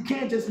 You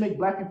can't just make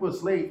black people a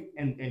slave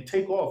and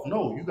take off.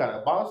 No, you got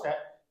to abolish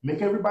that.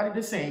 Make everybody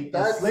the same.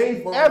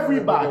 Slave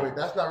everybody. Wait,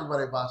 that's not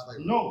everybody about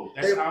slavery. No,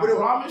 I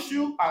promise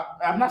you.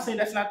 I'm not saying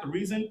that's not the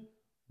reason,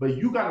 but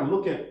you got to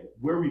look at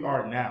where we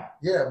are now.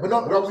 Yeah, but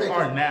no, where we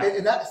are now.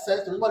 In that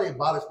sense, the reason why they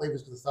abolished slavery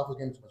is because the South was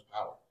getting too much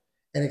power,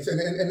 and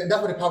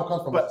that's where the power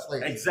comes from. But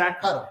slaves.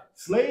 Exactly.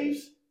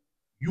 Slaves,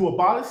 you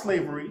abolish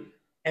slavery,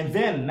 and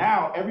then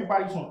now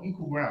everybody's on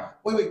equal ground.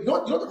 Wait. You know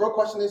what the real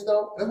question is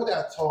though? That's what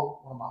I told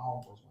one of my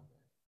homeboys.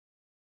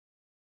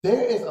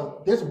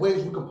 There's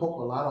ways you can poke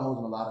a lot of holes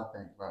in a lot of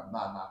things, bro. I'm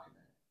not knocking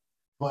it.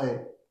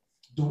 But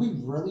do we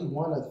really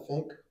want to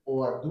think,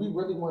 or do we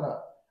really want to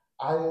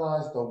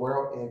idealize the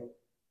world if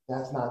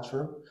that's not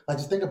true? Like,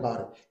 just think about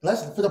it.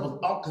 Let's fit up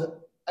because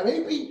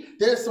maybe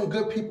there's some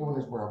good people in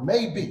this world,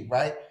 maybe,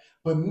 right?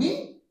 But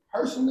me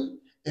personally,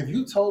 if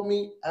you told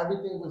me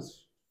everything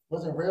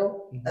wasn't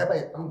real,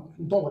 everybody, I'm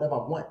doing whatever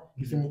I want.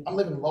 You feel me? I'm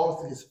living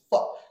lawlessly as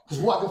fuck.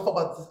 Because what I can fuck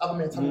about this other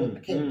man telling me what I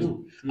can't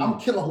do. I'm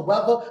killing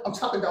whoever, I'm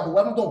chopping down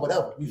whoever, I'm doing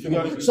whatever. You feel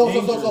me? So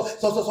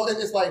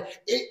it's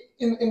like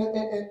in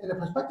the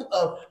perspective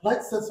of, like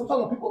I said,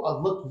 sometimes when people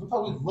are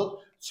sometimes we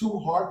look too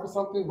hard for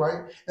something,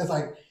 right? It's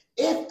like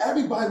if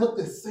everybody looked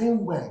the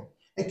same way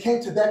and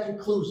came to that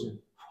conclusion,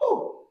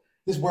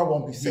 this world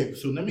won't be safe.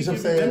 So let me give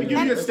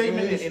you a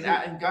statement in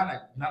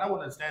Ghana. Now I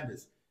want to understand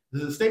this.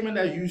 There's a statement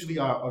that usually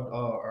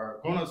our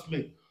grown-ups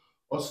make.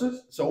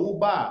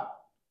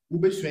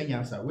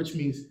 Which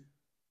means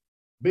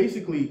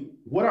basically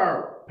what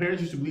our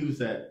parents used to believe is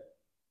that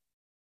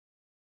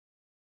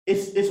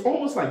it's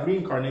almost like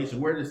reincarnation,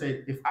 where they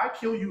say, if I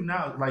kill you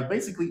now, like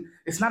basically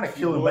it's not a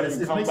killing, but it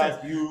makes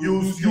sense.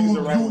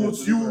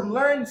 You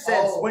learn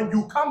sense. When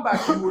you come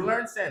back, you will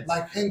learn sense.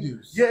 Like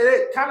Hindus.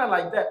 Yeah, kind of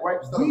like that, right?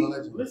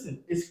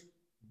 Listen,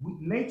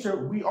 nature,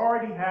 we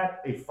already had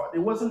it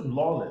wasn't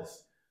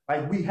lawless.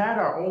 Like we had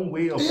our own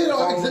way of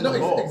following the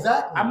law.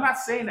 Exactly. I'm not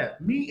saying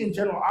that. Me in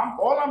general,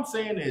 all I'm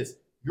saying is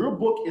your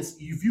book is,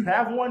 if you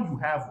have one, you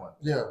have one.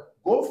 Yeah.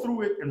 Go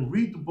through it and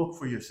read the book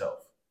for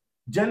yourself.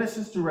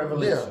 Genesis to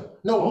Revelation. Yeah.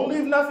 No, don't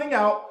leave nothing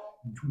out.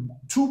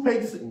 2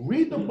 pages.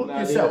 Read the book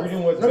yourself.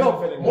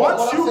 No.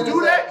 Once you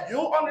do that,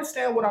 you'll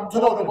understand what I'm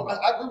talking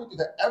about. I agree with you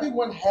that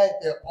everyone had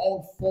their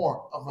own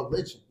form of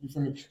religion. You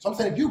feel me? So I'm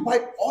saying if you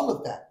wipe all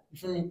of that, you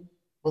feel me?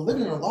 We're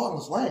living in a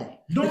lawless land.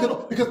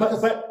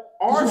 Because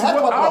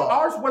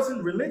ours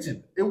wasn't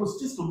religion. It was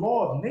just the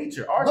law of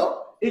nature.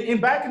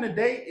 Back in the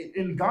day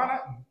in Ghana,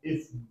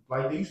 if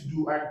like they used to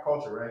do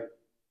agriculture, right?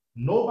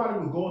 Nobody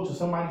would go into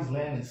somebody's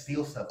land and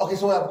steal stuff. Okay,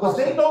 so because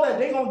they know that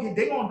they're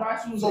gonna die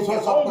soon as they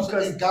get home.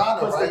 Because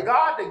the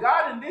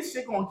God in this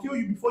shit gonna kill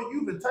you before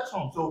you even touch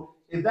home. So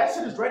if that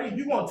shit is ready,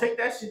 you're gonna take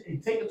that shit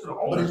and take it to the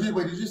owner.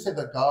 But did you say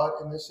that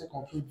God in this shit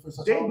gonna kill you before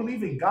such? They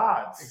believe in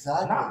gods.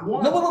 Exactly. Not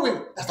one. No,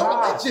 wait. That's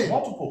not religion.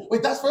 Multiple.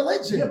 Wait, that's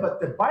religion. Yeah,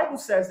 but the Bible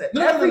says that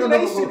every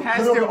nation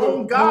has their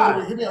own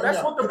God.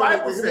 That's what the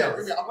Bible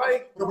says.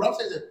 But what I'm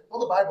saying is, throw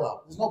the Bible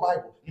out. There's no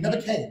Bible. It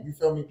never came. You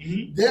feel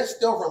me? There's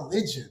still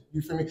religion.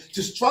 You feel me?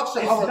 To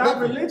structure how we're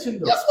living. Religion,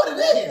 though. That's what it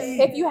is.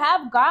 If you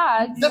have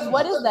gods,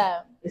 what is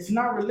that? It's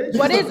not religion.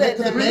 What is it?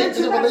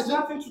 Religion has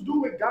nothing to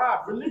do with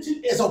God.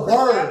 Religion is a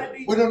word.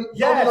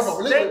 Yes.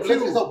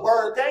 Religion is a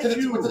word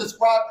to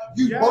describe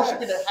you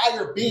worshiping a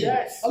higher being.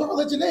 Yes. That's what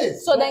religion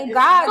is. So then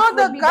God. So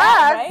the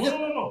God, right?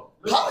 No.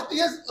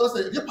 Polytheism.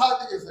 Listen, if you're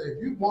polytheist,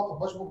 if you want to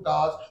worship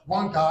gods,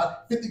 one God,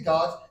 50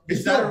 gods,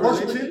 is that a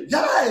religion?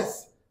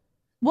 Yes.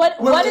 What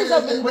is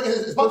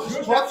it's about the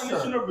structure.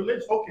 Definition of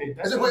religion? Okay,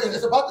 it's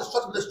about the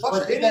structure. But the structure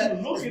but they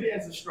didn't look at it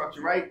as a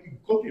structure, right?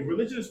 Okay,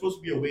 religion is supposed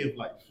to be a way of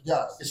life.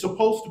 Yes, it's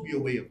supposed to be a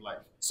way of life.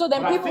 So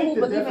then people who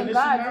believe in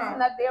God, isn't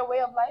that their way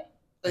of life?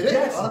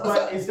 Yes,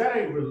 but is that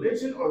a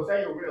religion or is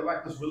that your real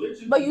life? Because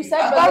religion. But you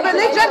said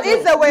religion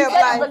is a way of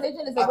life.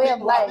 Religion is a way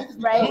of life,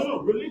 right? No,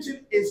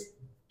 religion is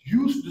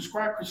used to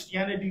describe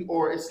Christianity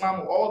or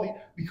Islam or all the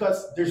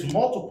because there's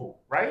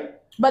multiple, right?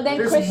 But then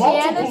there's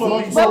Christianity,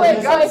 you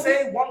gotta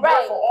say one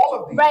word for all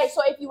of these. Right.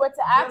 So if you were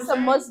to ask a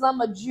Muslim,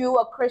 a Jew,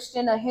 a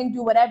Christian, a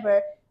Hindu,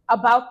 whatever,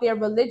 about their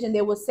religion,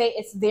 they would say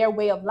it's their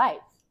way of life.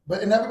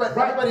 But and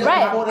everybody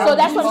right. So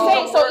that's what I'm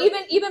saying. So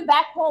even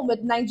back home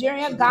with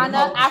Nigeria,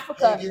 Ghana,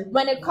 Africa,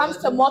 when it comes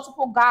to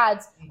multiple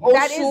gods,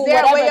 that is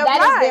their way of life.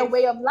 That is their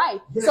way of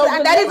life. Yes. So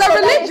that is a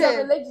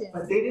religion.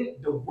 But they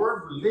didn't the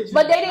word religion.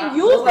 But they didn't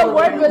use the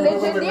word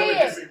religion.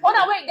 Yeah. Hold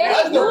on, wait. They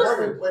didn't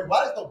use. Wait,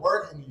 why is the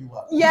word hanging you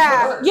up?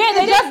 Yeah. Yeah,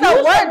 they didn't use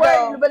the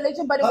word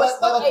religion, but it was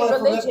still a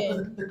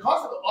religion. The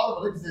concept of all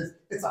the religions is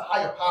it's a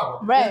higher power.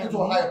 Right. It's to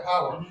a higher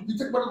power. You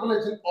take about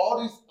religion,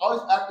 all these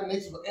African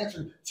nations will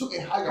answer to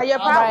a higher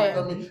power. Right. You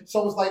know what I mean?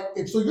 So it's like,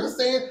 so you're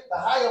saying the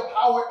higher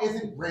power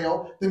isn't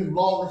real, then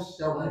lawless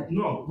shall reign.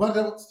 No,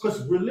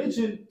 because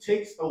religion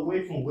takes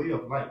away from way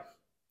of life.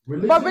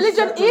 But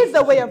religion is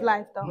the way of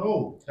life, though.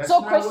 No.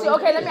 So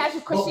okay, let me ask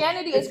you.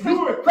 Christianity is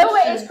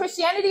is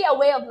Christianity a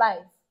way of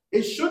life?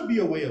 It should be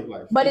a way of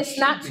life. But it's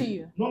not to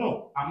you.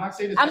 No, I'm not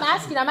saying it's I'm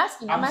asking.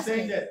 I'm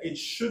saying that it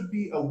should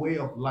be a way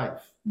of life.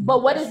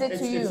 But what is it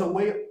to you? It's a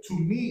way, to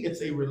me,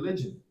 it's a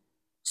religion.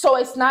 So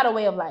it's not a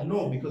way of life.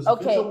 No, because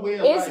if it's a way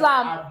of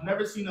Islam, life, I've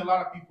never seen a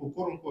lot of people,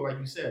 quote unquote, like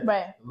you said,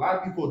 right. A lot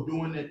of people are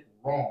doing it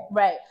wrong.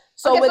 Right.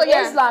 So with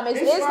Islam,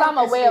 is Islam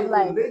a way of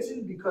life?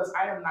 Religion because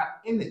I am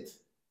not in it.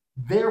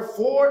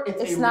 Therefore,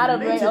 it's not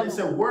religion. It's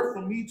a word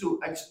for me to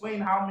explain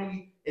how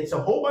many. It's a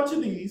whole bunch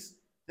of these.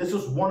 This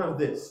is one of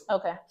this.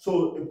 Okay.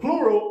 So in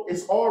plural,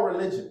 it's all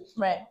religions.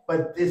 Right.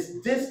 But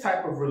this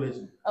type of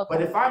religion. Okay.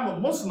 But if I'm a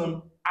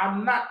Muslim,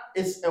 I'm not.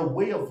 It's a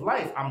way of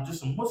life. I'm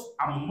just a Muslim.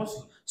 I'm a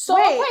Muslim. So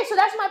so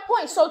that's my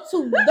point. So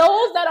to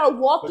those that are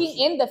walking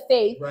in the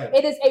faith,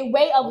 it is a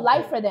way of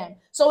life for them.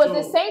 So it's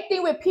the same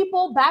thing with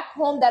people back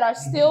home that are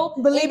still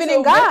believing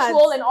in God,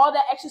 ritual and all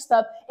that extra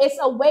stuff. It's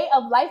a way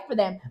of life for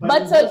them.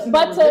 But the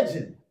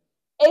definition.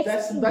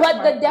 But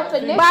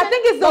I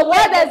think it's the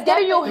word that's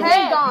getting you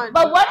hanged on.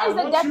 But what is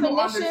the definition?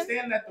 I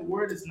understand that the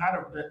word is not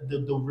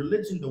the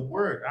religion. The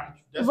word.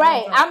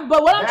 Right.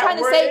 But what I'm trying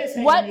to say is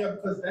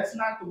because that's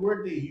not the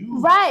word they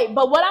use. Right.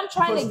 But what I'm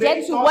trying to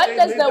get to, what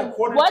does the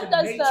What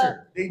does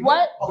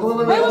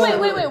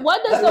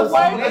the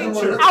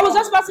word? I was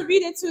just about to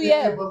read it too.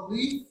 Yeah.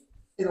 Belief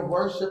in a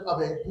worship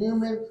of a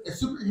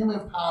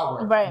superhuman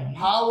power. Right.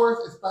 Powers,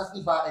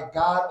 especially by a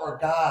god or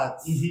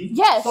gods. Mm-hmm.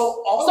 Yes.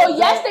 So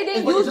yes, they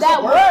didn't use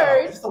that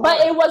word, but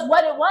it was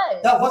what it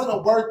was. That wasn't a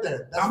word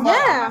then. I'm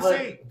not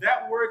saying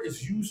that word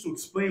is used to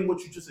explain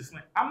what you just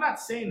explained. I'm not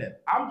saying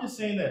that. I'm just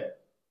saying that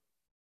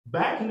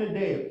back in the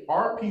day,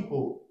 our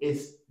people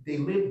they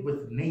lived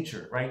with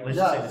nature, right? Let's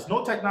just say there's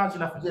no technology,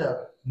 nothing.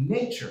 Yeah.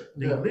 Nature.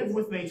 They live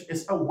with nature.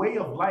 It's a way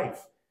of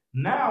life.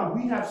 Now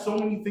we have so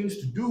many things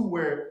to do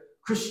where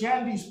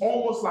Christianity is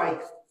almost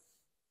like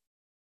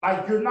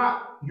you're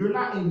not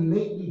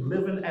innately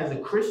living as a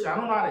Christian. I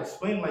don't know how to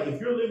explain. Like if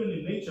you're living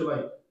in nature,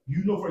 like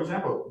for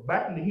example,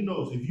 back in the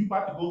if you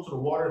about to go to the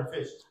water and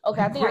fish,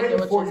 okay, I think I get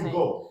before what you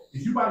go.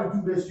 If you about to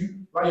do this,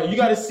 you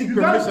got to seek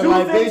permission.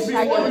 Like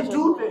before you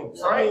do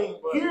things, right?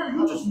 Yeah. Here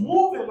you're just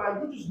moving,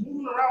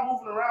 moving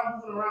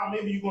around.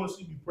 Maybe you're going to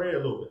sleep, you pray a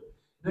little bit.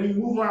 Then you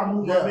move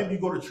around, maybe you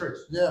go to church.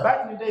 Yeah.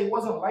 Back in the day, it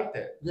wasn't like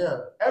that.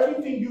 Yeah.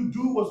 Everything you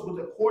do was with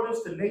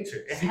accordance to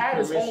nature. It had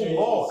its own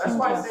law. That's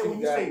why I say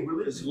when you say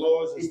religion,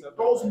 it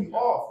throws me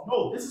off.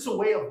 No, this is a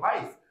way of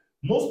life.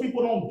 Most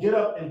people don't get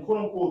up and quote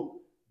unquote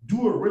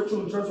do a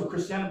ritual in terms of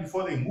Christianity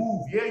before they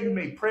move. Yeah, you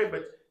may pray,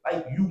 but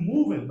like you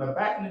moving. But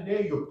back in the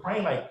day, you're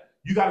praying like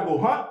you got to go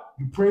hunt.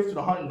 You pray to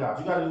the hunting gods.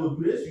 You got to go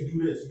do this. You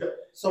do this.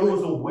 So it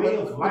was a way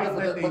of life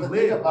that they lived. The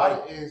thing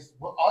about it is,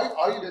 what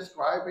all you're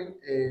describing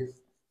is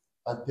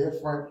a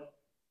different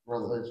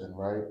religion,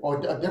 right? Or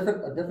a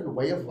different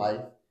way of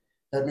life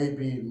that may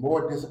be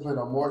more disciplined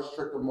or more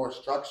strict or more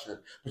structured.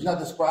 But you're not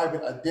describing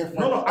a different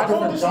I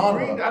don't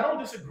disagree. genre. I don't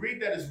disagree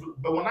that is.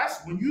 But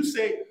when you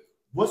say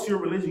what's your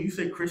religion, you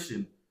say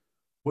Christian.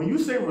 When you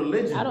say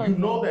religion, you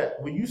know that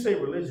when you say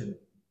religion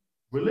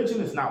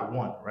is not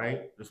one,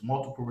 right? There's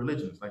multiple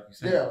religions, like you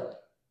said. Yeah.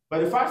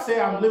 But if I say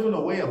I'm living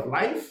a way of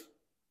life,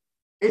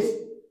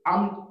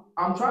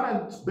 I'm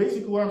trying to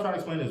basically what I'm trying to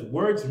explain is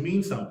words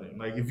mean something.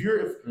 Like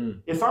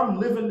if I'm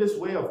living this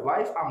way of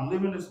life, I'm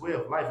living this way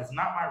of life. It's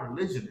not my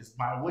religion, it's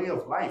my way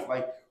of life.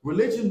 Like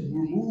religion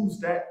removes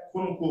that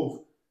quote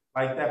unquote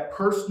like that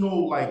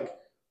personal like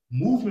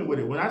movement with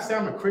it. When I say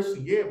I'm a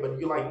Christian, yeah, but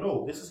you're like,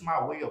 no, this is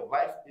my way of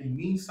life. It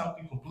means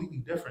something completely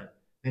different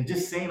than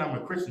just saying I'm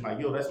a Christian. Like,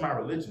 yo, that's my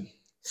religion.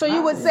 So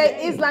you would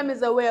say Islam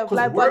is a way of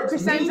life, but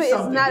Christianity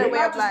is not a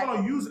way of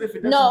life.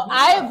 No,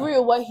 I agree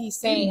with what he's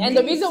saying. And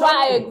the reason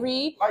why I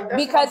agree,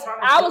 because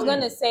I was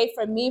going to say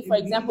for me, for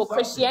example,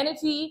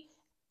 Christianity,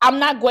 I'm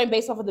not going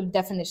based off of the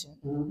definition,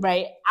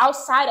 right?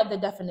 Outside of the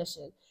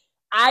definition,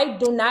 I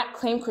do not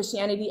claim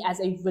Christianity as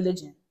a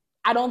religion.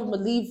 I don't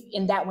believe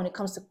in that when it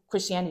comes to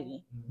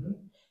Christianity.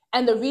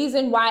 And the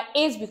reason why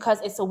is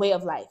because it's a way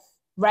of life.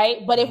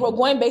 Right? But if we're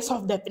going based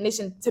off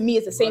definition, to me,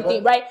 it's the same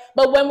thing, right?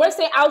 But when we're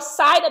saying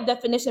outside of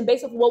definition,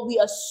 based off what we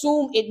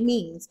assume it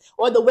means,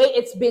 or the way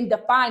it's been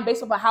defined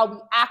based off of how we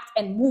act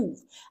and move,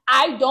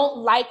 I don't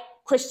like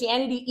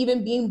Christianity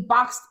even being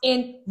boxed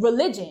in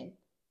religion,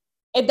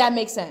 if that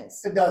makes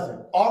sense. It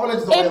doesn't. All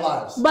religions are way of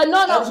lives. But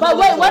but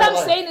wait, what I'm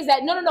saying is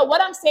that,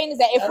 what I'm saying is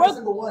that if every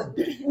single one.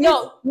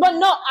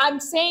 I'm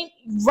saying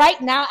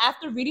right now,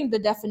 after reading the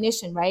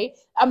definition, right?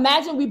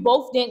 Imagine we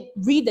both didn't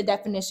read the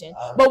definition,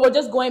 but we're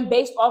just going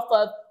based off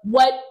of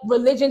what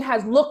religion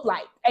has looked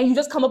like, and you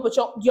just come up with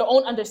your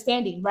own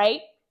understanding,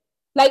 right?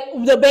 Like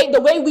the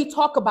way we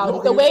talk about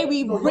it, the way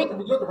we bring. You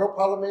know what the real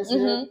problem is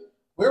here?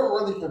 We're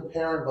really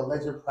comparing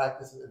religion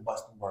practices in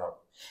Western world.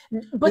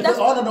 But that's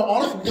honestly,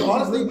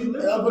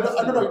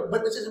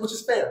 which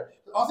is fair.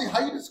 Honestly,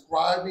 how you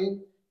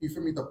describing,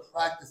 the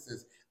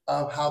practices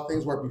of how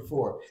things were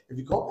before. If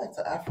you go back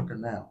to Africa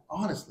now,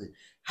 honestly,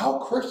 how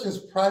Christians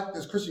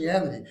practice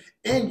Christianity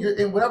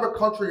in whatever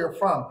country you're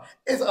from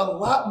is a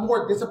lot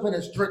more disciplined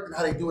and strict than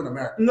how they do in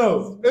America.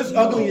 No, it's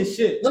ugly as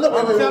shit. No, wait.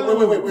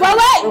 But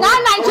wait, not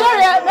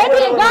Nigeria. Maybe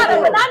in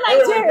Ghana, but not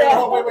Nigeria.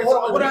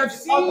 What I've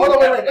seen. Hold on,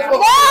 wait.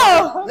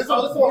 No! This is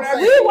what I'm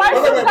saying. We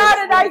worship God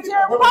in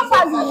Nigeria I'm not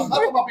properly.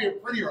 talking about being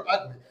pretty or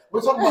ugly.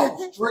 We're talking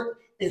about strict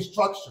and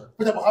structure.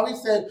 For example, how he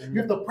said you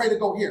have to pray to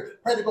go here,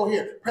 pray to go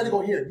here, pray to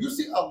go here. You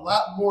see a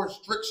lot more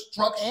strict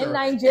structure in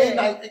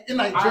Nigeria,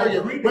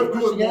 with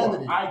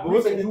Christianity. I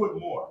agree they do it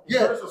more.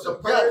 Yeah, the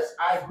prayers,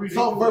 I agree.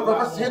 So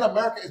versus here in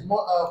America is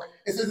more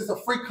it's a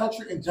free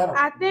country in general.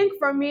 I think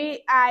for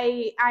me,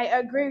 I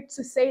agree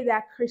to say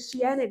that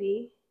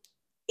Christianity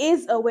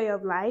is a way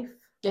of life.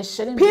 It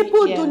shouldn't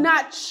People be, do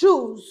not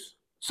choose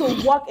to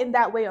walk in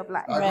that way of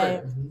life.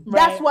 Right.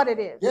 That's what it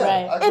is.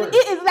 Yeah, right. It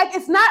is like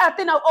it's not a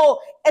thing of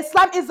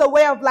Islam is a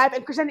way of life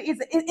and Christianity is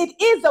it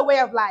is a way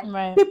of life.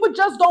 Right. People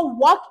just don't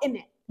walk in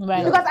it.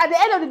 Right. Because at the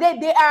end of the day,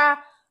 there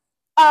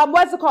are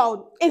what's it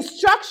called?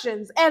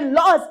 Instructions and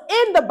laws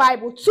in the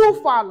Bible to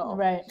follow.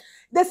 Right.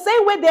 The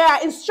same way there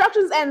are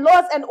instructions and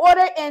laws and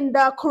order in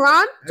the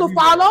Quran to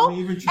follow.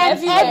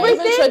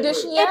 Everything.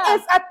 Tradition, it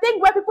is a thing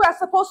where people are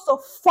supposed to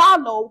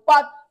follow,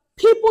 but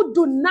people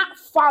do not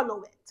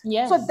follow it.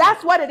 Yes. So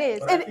that's what it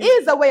is. It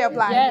is a way of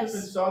life. Yes.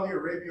 In Saudi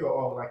Arabia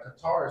or like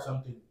Qatar or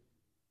something.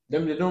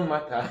 Them, they don't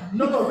matter.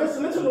 No,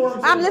 listen to what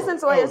I'm saying. I'm listening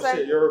to what you're saying.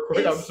 Shit, you're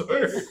recording. I'm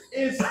sorry.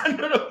 It's in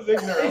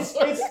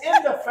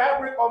the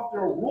fabric of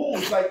their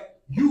rules. Like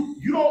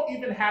you don't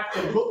even have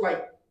to look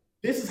like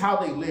this is how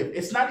they live.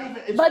 It's not even.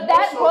 It's but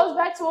that goes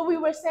back to what we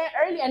were saying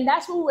earlier, and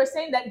that's what we were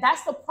saying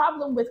that's the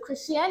problem with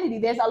Christianity.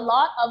 There's a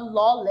lot of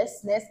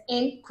lawlessness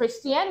in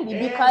Christianity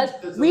because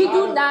we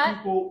do not.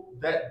 People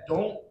that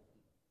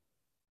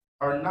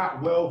are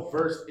not well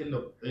versed in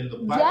the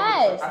Bible.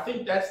 Yes. I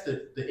think that's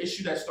the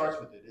issue that starts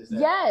with it. Is that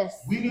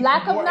yes. We need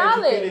lack to be more of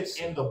knowledge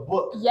educated in the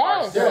book.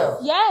 Yes.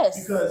 Ourselves. Yes.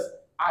 Because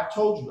I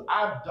told you,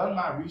 I've done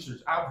my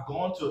research. I've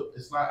gone to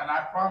Islam, and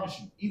I promise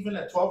you, even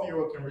a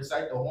 12-year-old can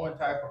recite the whole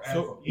entire Quran.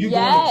 So you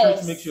going to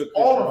church makes you a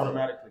Christian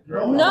automatically?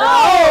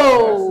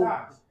 No.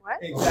 What?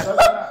 Exactly.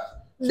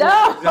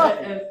 No.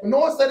 No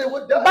one said it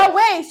would die. But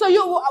wait, so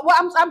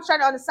I'm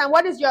trying to understand.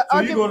 What is your So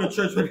argument? you go to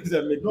church, what does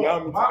that make?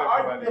 No, my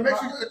argument Make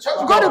sure you go to church.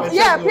 Go to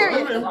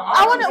period.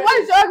 I want to. What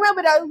is your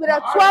argument with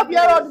a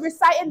 12-year-old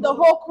reciting the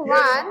whole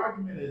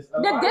Quran?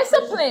 The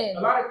discipline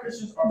a lot of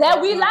Christians are that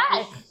we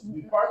lack.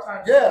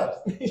 Part-time. Yeah.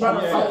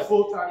 Trying to fight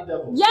full-time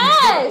devils.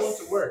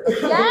 Yes.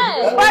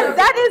 Yes. But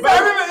that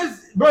is.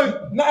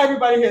 Bro, not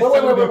everybody here.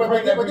 Wait. The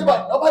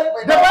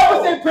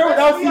Bible says pray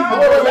without seasoning.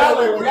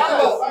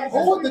 Wait.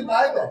 Who would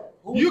deny that?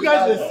 You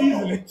guys are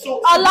seasoning. So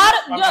a lot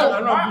of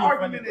my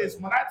argument is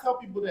when I tell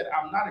people that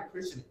I'm not a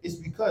Christian, it's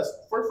because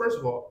first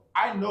of all,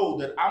 I know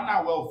that I'm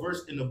not well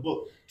versed in the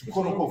book to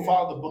quote unquote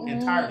follow the book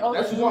entirely.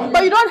 That's one.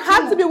 But you don't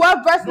have to be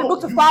well versed in the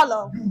book to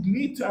follow. You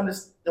need to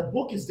understand the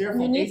book is there for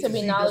you need to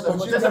be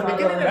knowledgeable. There's a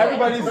beginning and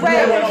everybody's what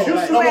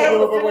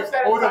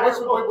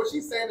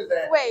she's saying is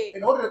that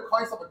in order to call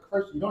yourself a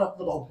Christian, you don't have to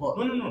know the whole book.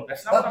 No,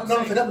 that's not what I'm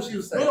saying. That's what she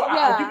was saying. No,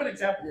 I'll give an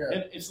example.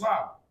 In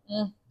Islam,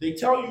 they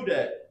tell you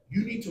that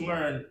you need to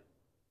learn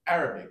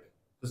Arabic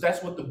because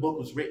that's what the book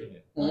was written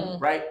in,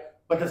 right?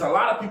 But there's a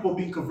lot of people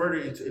being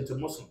converted into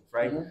Muslims,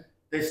 right?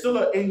 There's still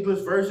an English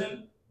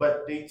version,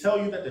 but they tell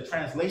you that the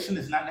translation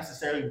is not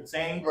necessarily the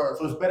same, so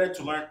it's better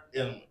to learn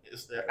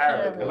it's the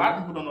Arabic. A lot of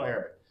people don't know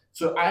Arabic,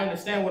 so I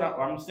understand what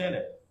I'm saying.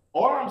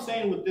 All I'm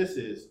saying with this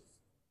is,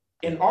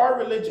 in our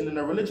religion, in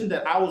the religion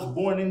that I was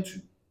born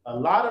into, a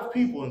lot of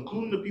people,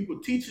 including the people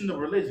teaching the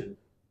religion,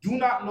 do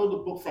not know the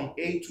book from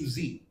A to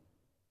Z.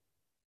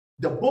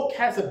 The book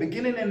has a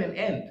beginning and an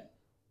end.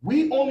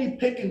 We only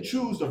pick and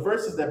choose the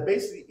verses that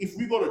basically, if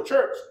we go to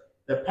church,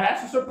 the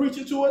pastors are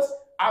preaching to us.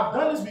 I've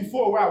done this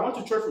before where I went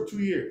to church for 2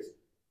 years.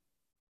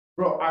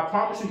 Bro, I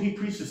promise you he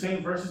preached the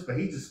same verses, but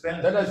he just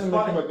spent that doesn't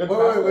make him a good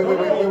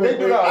Wait.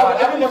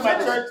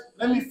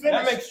 Let me finish.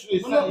 That makes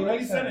let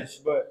me finish.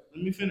 But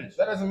let me finish.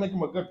 That doesn't make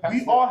him a good pastor.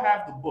 We all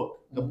have the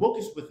book. The book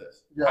is with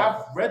us. Yeah.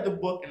 I've read the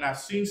book and I've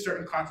seen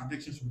certain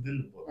contradictions within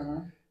the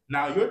book.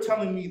 Now you're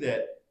telling me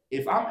that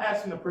if I'm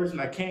asking a person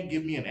that can't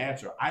give me an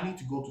answer, I need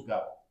to go to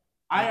God.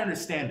 I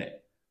understand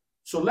that.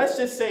 So let's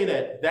just say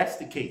that that's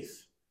the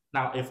case.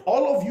 Now, if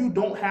all of you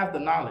don't have the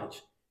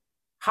knowledge,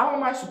 how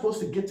am I supposed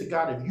to get to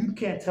God if you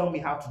can't tell me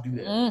how to do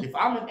that? If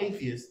I'm an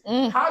atheist,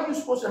 how am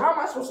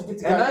I supposed to get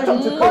to God?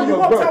 You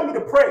won't tell me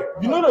to pray.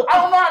 I don't know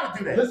how to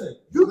do that. Listen,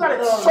 you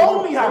gotta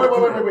show me how to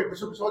do that. Wait.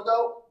 Bishop,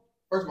 though,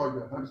 first of all,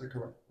 you're 100%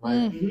 correct,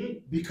 right?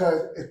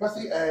 Because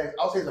especially as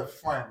I'll say as a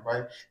friend,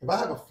 right? If I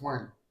have a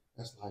friend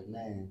that's like,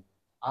 man,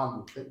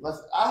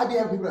 I be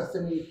having people that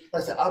send me.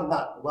 Like I said, I'm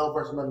not well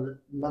versed in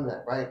none of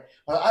that, right?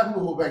 But I have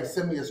people who like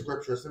send me a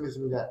scripture, send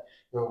me that.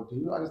 Yo, do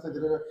you understand?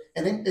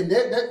 And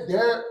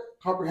their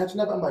comprehension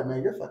of it, I'm like,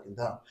 man, you're fucking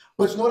dumb.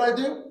 But you know what I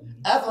do?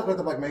 After I look at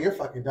them, I'm like, man, you're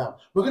fucking dumb.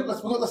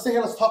 Let's sit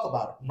here, let's talk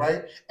about it,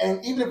 right?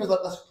 And even if it's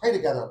like, let's pray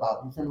together about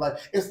it. You feel me? Like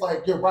it's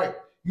like you're right.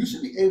 you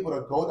should be able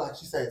to go, like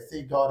she said,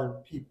 see God in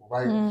people,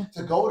 right?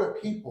 To go to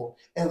people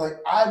and like,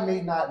 I may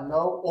not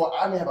know, or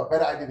I may have a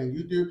better idea than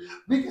you do.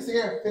 We can sit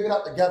here and figure it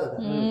out together.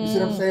 Then. You see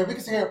what I'm saying? We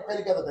can sit here and pray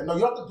together. Then. No,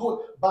 you don't have to do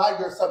it by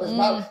yourself. It's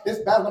not, this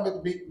battle not meant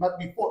to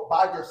be fought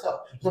by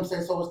yourself. You know what I'm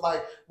saying? So it's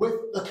like with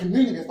the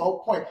community, that's the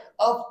whole point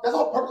of, that's the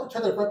whole purpose of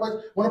church in the first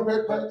place. One of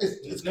the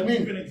it's let me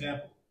give you an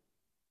example.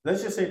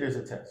 Let's just say there's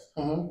a test.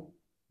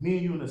 Me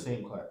and you in the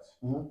same class.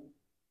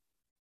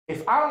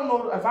 If I don't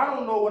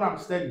know what I'm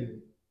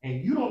studying,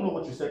 and you don't know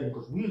what you're studying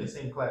because we in the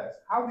same class,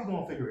 how are we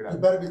gonna figure it out? You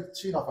better be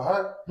cheating off of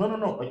her.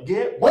 No. But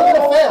get we're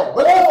gonna fail.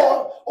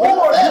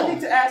 Or you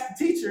need to ask the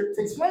teacher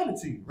to explain it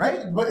to you,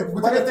 right? But if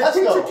the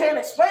teacher can't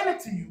explain it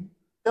to you,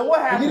 then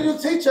what happens? You need a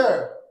new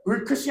teacher.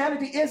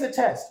 Christianity is a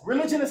test.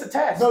 Religion is a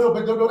test. No,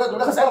 because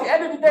at the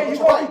end of the day,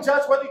 you won't be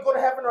judged whether you go to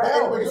heaven or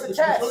hell. It's a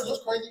test.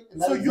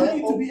 So you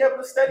need to be able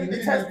to study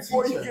the test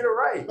before you get it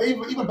right. But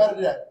even better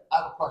than that, I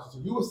have a question. So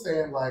you were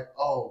saying like,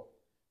 oh,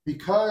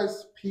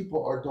 because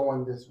people are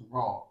doing this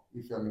wrong,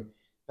 you feel me?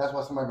 That's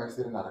why somebody might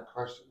say they're not a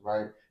Christian,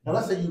 right? Now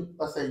let's say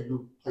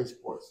you play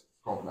sports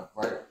growing up,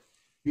 right?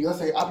 Let's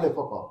say I play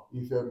football,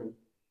 you feel me?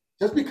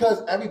 Just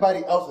because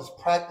everybody else is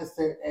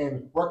practicing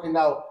and working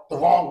out the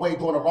wrong way,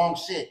 doing the wrong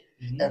shit,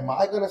 am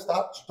I gonna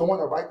stop doing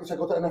the right thing to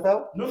go to the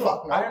NFL? No,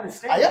 I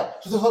understand. I am.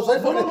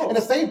 So in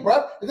the same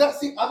breath, you gotta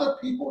see other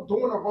people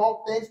doing the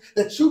wrong things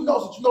that you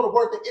know the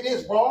word that it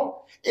is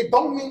wrong. It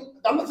don't mean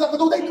I'm not gonna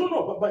do what they do.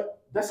 No, but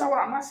that's not what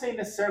I'm not saying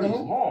necessarily is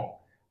wrong.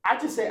 I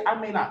just say I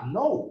may not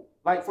know.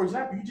 Like for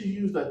example, you just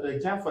use the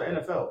example for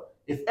the NFL.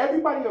 If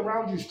everybody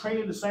around you is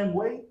training the same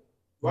way,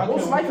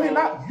 most likely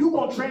not, you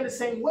gonna train the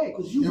same way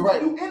because you're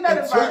right. You in that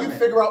environment. Until you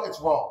figure out it's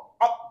wrong.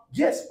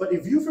 Yes, but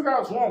if you figure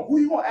out it's wrong, who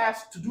you gonna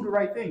ask to do the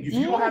right thing? If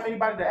you don't have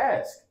anybody to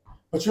ask.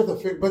 But you have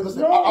to figure. But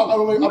listen, you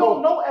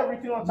don't know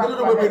everything on top of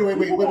my head.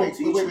 Wait.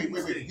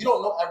 You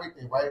don't know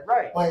everything, right?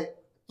 Right.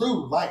 But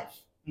through life,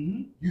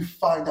 you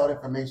find out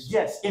information.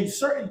 Yes, in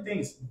certain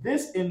things.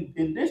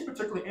 In this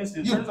particular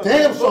instance, you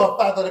damn sure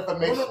find out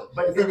information. No,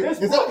 but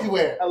it's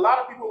everywhere. A lot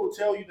of people will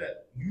tell you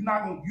that you're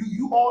not going.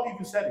 You all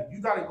even said it.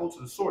 You got to go to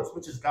the source,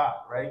 which is God,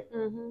 right?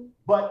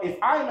 But if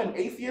I'm an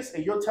atheist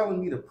and you're telling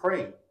me to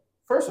pray,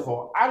 first of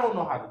all, I don't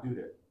know how to do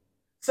that.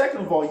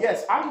 Second of all,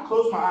 yes, I can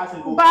close my eyes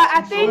and go. But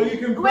I think,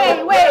 wait,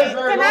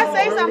 can I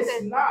say something?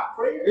 It's not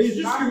prayer. It's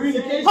just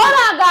communication. Hold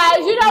on, guys.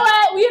 You know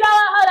what?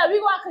 Hold on.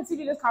 We're going to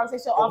continue this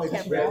conversation off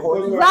camera.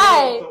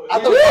 Right.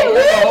 We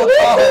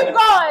keep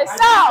going.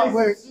 So,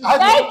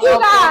 thank you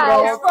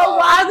guys for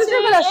watching.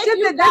 If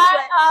you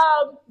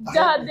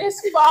got this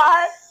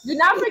far, do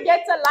not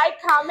forget to like,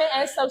 comment,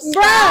 and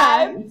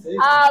subscribe.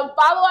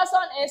 Follow us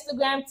on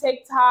Instagram,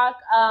 TikTok,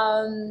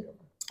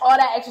 all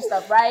that extra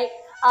stuff, right?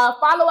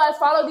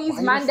 Follow these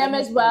mandem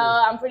as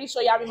well. I'm pretty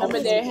sure y'all remember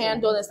their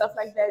handle and stuff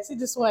like that. She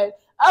just went.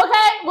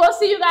 Okay, we'll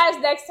see you guys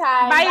next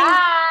time.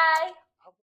 Bye.